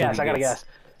 how I gotta into gas. he I gotta gets.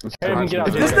 gas. Hey, let me get out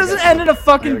If there. this doesn't end in a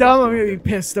fucking dumb, I'm gonna be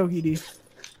pissed, Stokey D.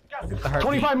 the heartbeat.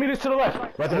 25 meters to the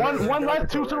left. One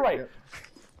left, 2 to the right.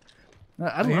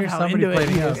 I hear love how somebody into it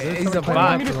he playing is. out. There's He's a somebody 25 bot.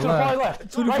 playing meters out to the far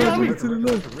left. Right on me.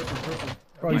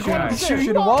 Bro, you He's going shoot upstairs.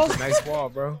 shoot the walls? Nice wall,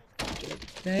 bro.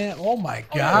 Damn. Oh my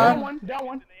Down god. one, down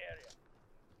one.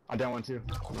 I'm down one too.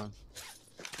 Hold on.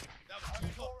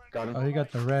 Got him. Oh, you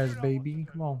got the res, baby.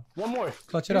 Come on. One more.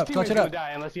 Clutch it His up, clutch teammate's it gonna up. Die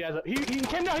unless he has a. He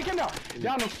came down. He came down.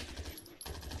 Down him.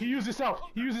 He used himself.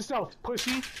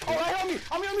 Pussy. Oh, right on me.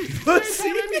 On me. Pussy.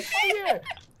 Oh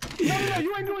yeah. No,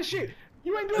 you ain't doing shit.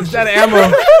 You ain't doing He's shit. out of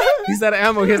ammo. He's out of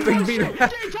ammo. He has to beat him. Game time,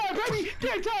 baby.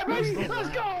 Game time, baby. Let's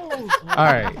go. All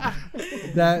right.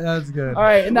 That's good. All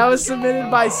right, and that was submitted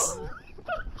by.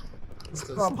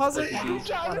 Hold on, pause it. He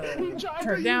tried,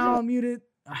 Turn it down, mute it.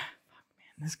 Ah, man,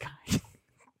 this guy.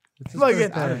 It's his Look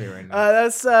at birthday. Out of it right now.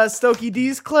 That's Stokey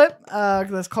D's clip.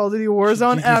 That's Call of Duty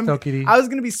Warzone. GG And Stokey D. I was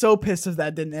gonna be so pissed if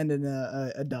that didn't end in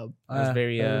a dub. It was That'd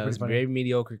be pretty funny. very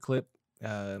mediocre clip.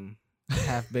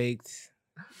 Half baked.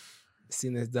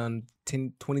 Seen this done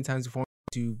 20 times before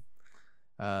to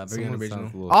very Someone unoriginal.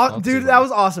 sounds a little Dude, salty. that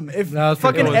was awesome. If That was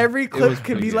pretty fucking good. every It clip was could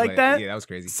pretty be good, like that, Yeah, that was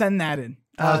crazy. send that in.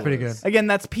 That was pretty good. Again,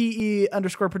 that's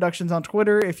PE_productions on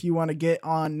Twitter. If you want to get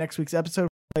on next week's episode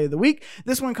play of the week,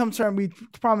 this one comes from, we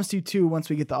promised you 2 once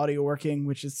we get the audio working,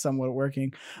 which is somewhat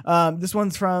working. This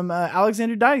one's from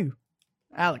Alexander Dayu.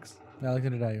 Alex.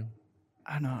 Alexander Dayu.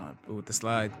 I don't know. With the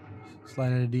slide.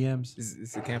 Sliding into DMs.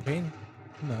 Is a campaign?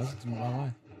 No, it's my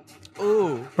line.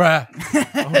 Ooh.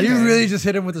 Bruh. You really just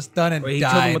hit him with a stun and Wait, he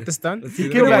killed him died. with the stun? He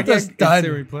killed him with a stun.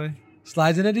 replay.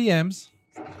 Slides into DMs.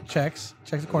 Checks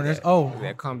the corners. Oh.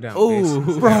 Yeah, calm down. Ooh.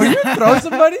 bitch. Bro, you throw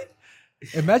somebody?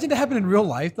 Imagine that happened in real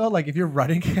life, though. Like, if you're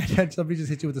running and somebody just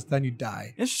hits you with a stun, you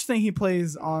die. Interesting he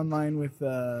plays online with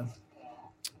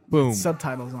Boom.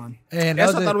 subtitles on. And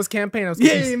That's that what I was thought it was campaign. I was Yeah,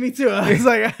 confused. yeah, me too. I was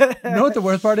like, You know what the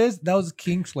worst part is? That was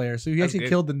Kingslayer. So he That's actually good.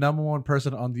 killed the #1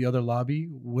 person on the other lobby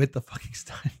with the fucking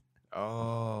stun.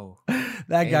 Oh.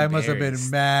 That guy must have been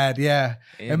Embarrassed. mad. Yeah.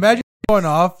 Imagine going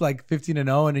off like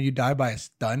 15-0 and then you die by a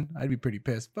stun. I'd be pretty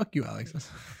pissed. Fuck you, Alex.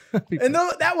 I'd be And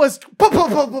pissed. that was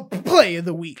play of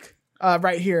the week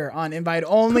right here on invite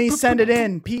only. Send it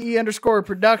in.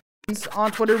 PE_productions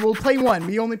on Twitter. We'll play 1.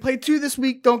 We only played 2 this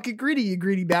week. Don't get greedy, you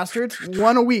greedy bastards.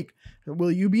 1 a week.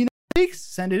 Will you be next week?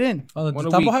 Send it in. Oh, One a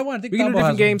Tambo week. had one. I think We can do Tambo has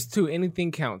different one. games too.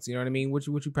 Anything counts. You know what I mean? What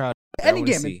you proud of? I Any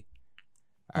wanna game. see.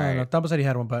 I All don't know. right. Tambo said he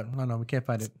had one, but I don't know. We can't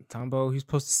find it. Tombo, he's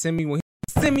supposed to send me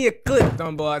send me a clip,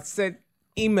 Tombo. I said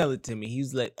email it to me.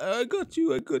 He's like, I got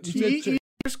you.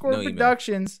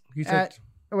 PE_productions He said, at.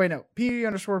 Oh, wait, no.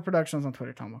 PE_productions on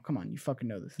Twitter, Tomo. Come on. You fucking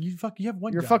know this. you have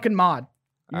one. You're a job. fucking mod.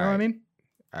 You know what I Alright. mean?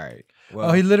 All right. Oh,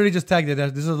 Well, he literally just tagged it.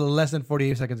 This is less than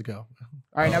 48 seconds ago.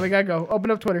 All right, now we got to go. Open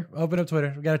up Twitter. Open up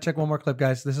Twitter. We got to check one more clip,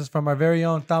 guys. This is from our very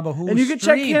own Tambo, who And you can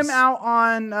check him streams. out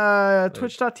on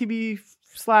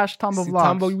twitch.tv/Tombo see, Vlogs.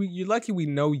 Tombo, you're lucky we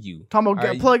know you. Tombo, All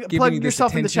right, plug giving you this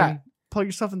yourself in the attention. chat. Plug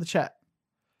yourself in the chat.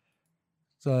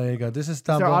 So there you go. This is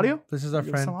there Tambo. audio? This is our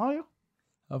Give us friend. some audio.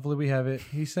 Hopefully we have it.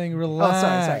 He's saying sorry.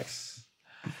 relax.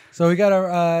 So we got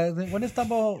our when is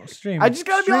Tambo stream? I just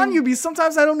got to be on you because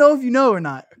sometimes I don't know if you know or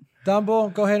not. Tambo,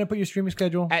 go ahead and put your streaming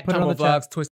schedule. At put it on Tombo the chat. Vlogs,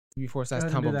 Twitch.tv/Tombo Go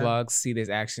ahead and do that. Vlogs. See this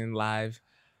action live.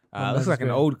 Oh, Looks that's like an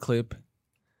great. old clip.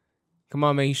 Come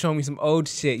on, man. You showing me some old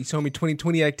shit. You showing me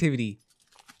 2020 activity.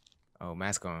 Oh,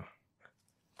 mask on.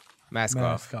 Mask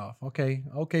Mask off. off. Okay.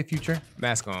 Okay, future.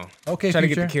 Mask on. Okay, Trying to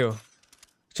future. get the kill.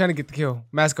 Trying to get the kill.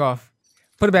 Mask off.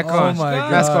 Put it back Oh on. my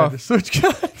god. Mask off. Switch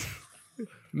guns.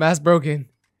 Mask broken.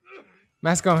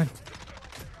 Mask on.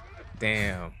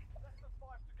 Damn.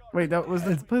 Wait, that was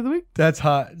the play of the week? That's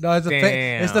hot. No, it's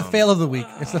it's the Damn. fail of the week.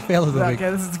 It's the fail of the week. Okay,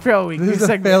 this is the fail week. This New is the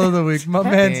segment. fail of the week.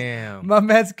 Damn. My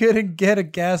man's couldn't get a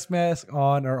gas mask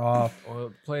on or off.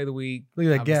 Well, play of the week. Look at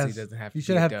that obviously gas. doesn't have to You be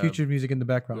should a have dub. future music in the We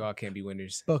background. all can't be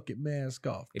winners. Bucket mask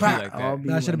off. It'd be like I'll that. be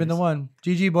That should have been the winners. one.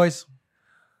 GG, boys.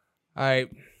 All right.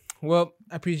 Well,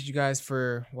 I appreciate you guys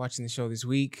for watching the show this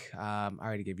week. I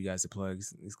already gave you guys the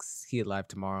plugs. See it live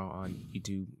tomorrow on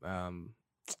YouTube. I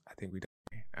think we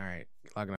done. All right.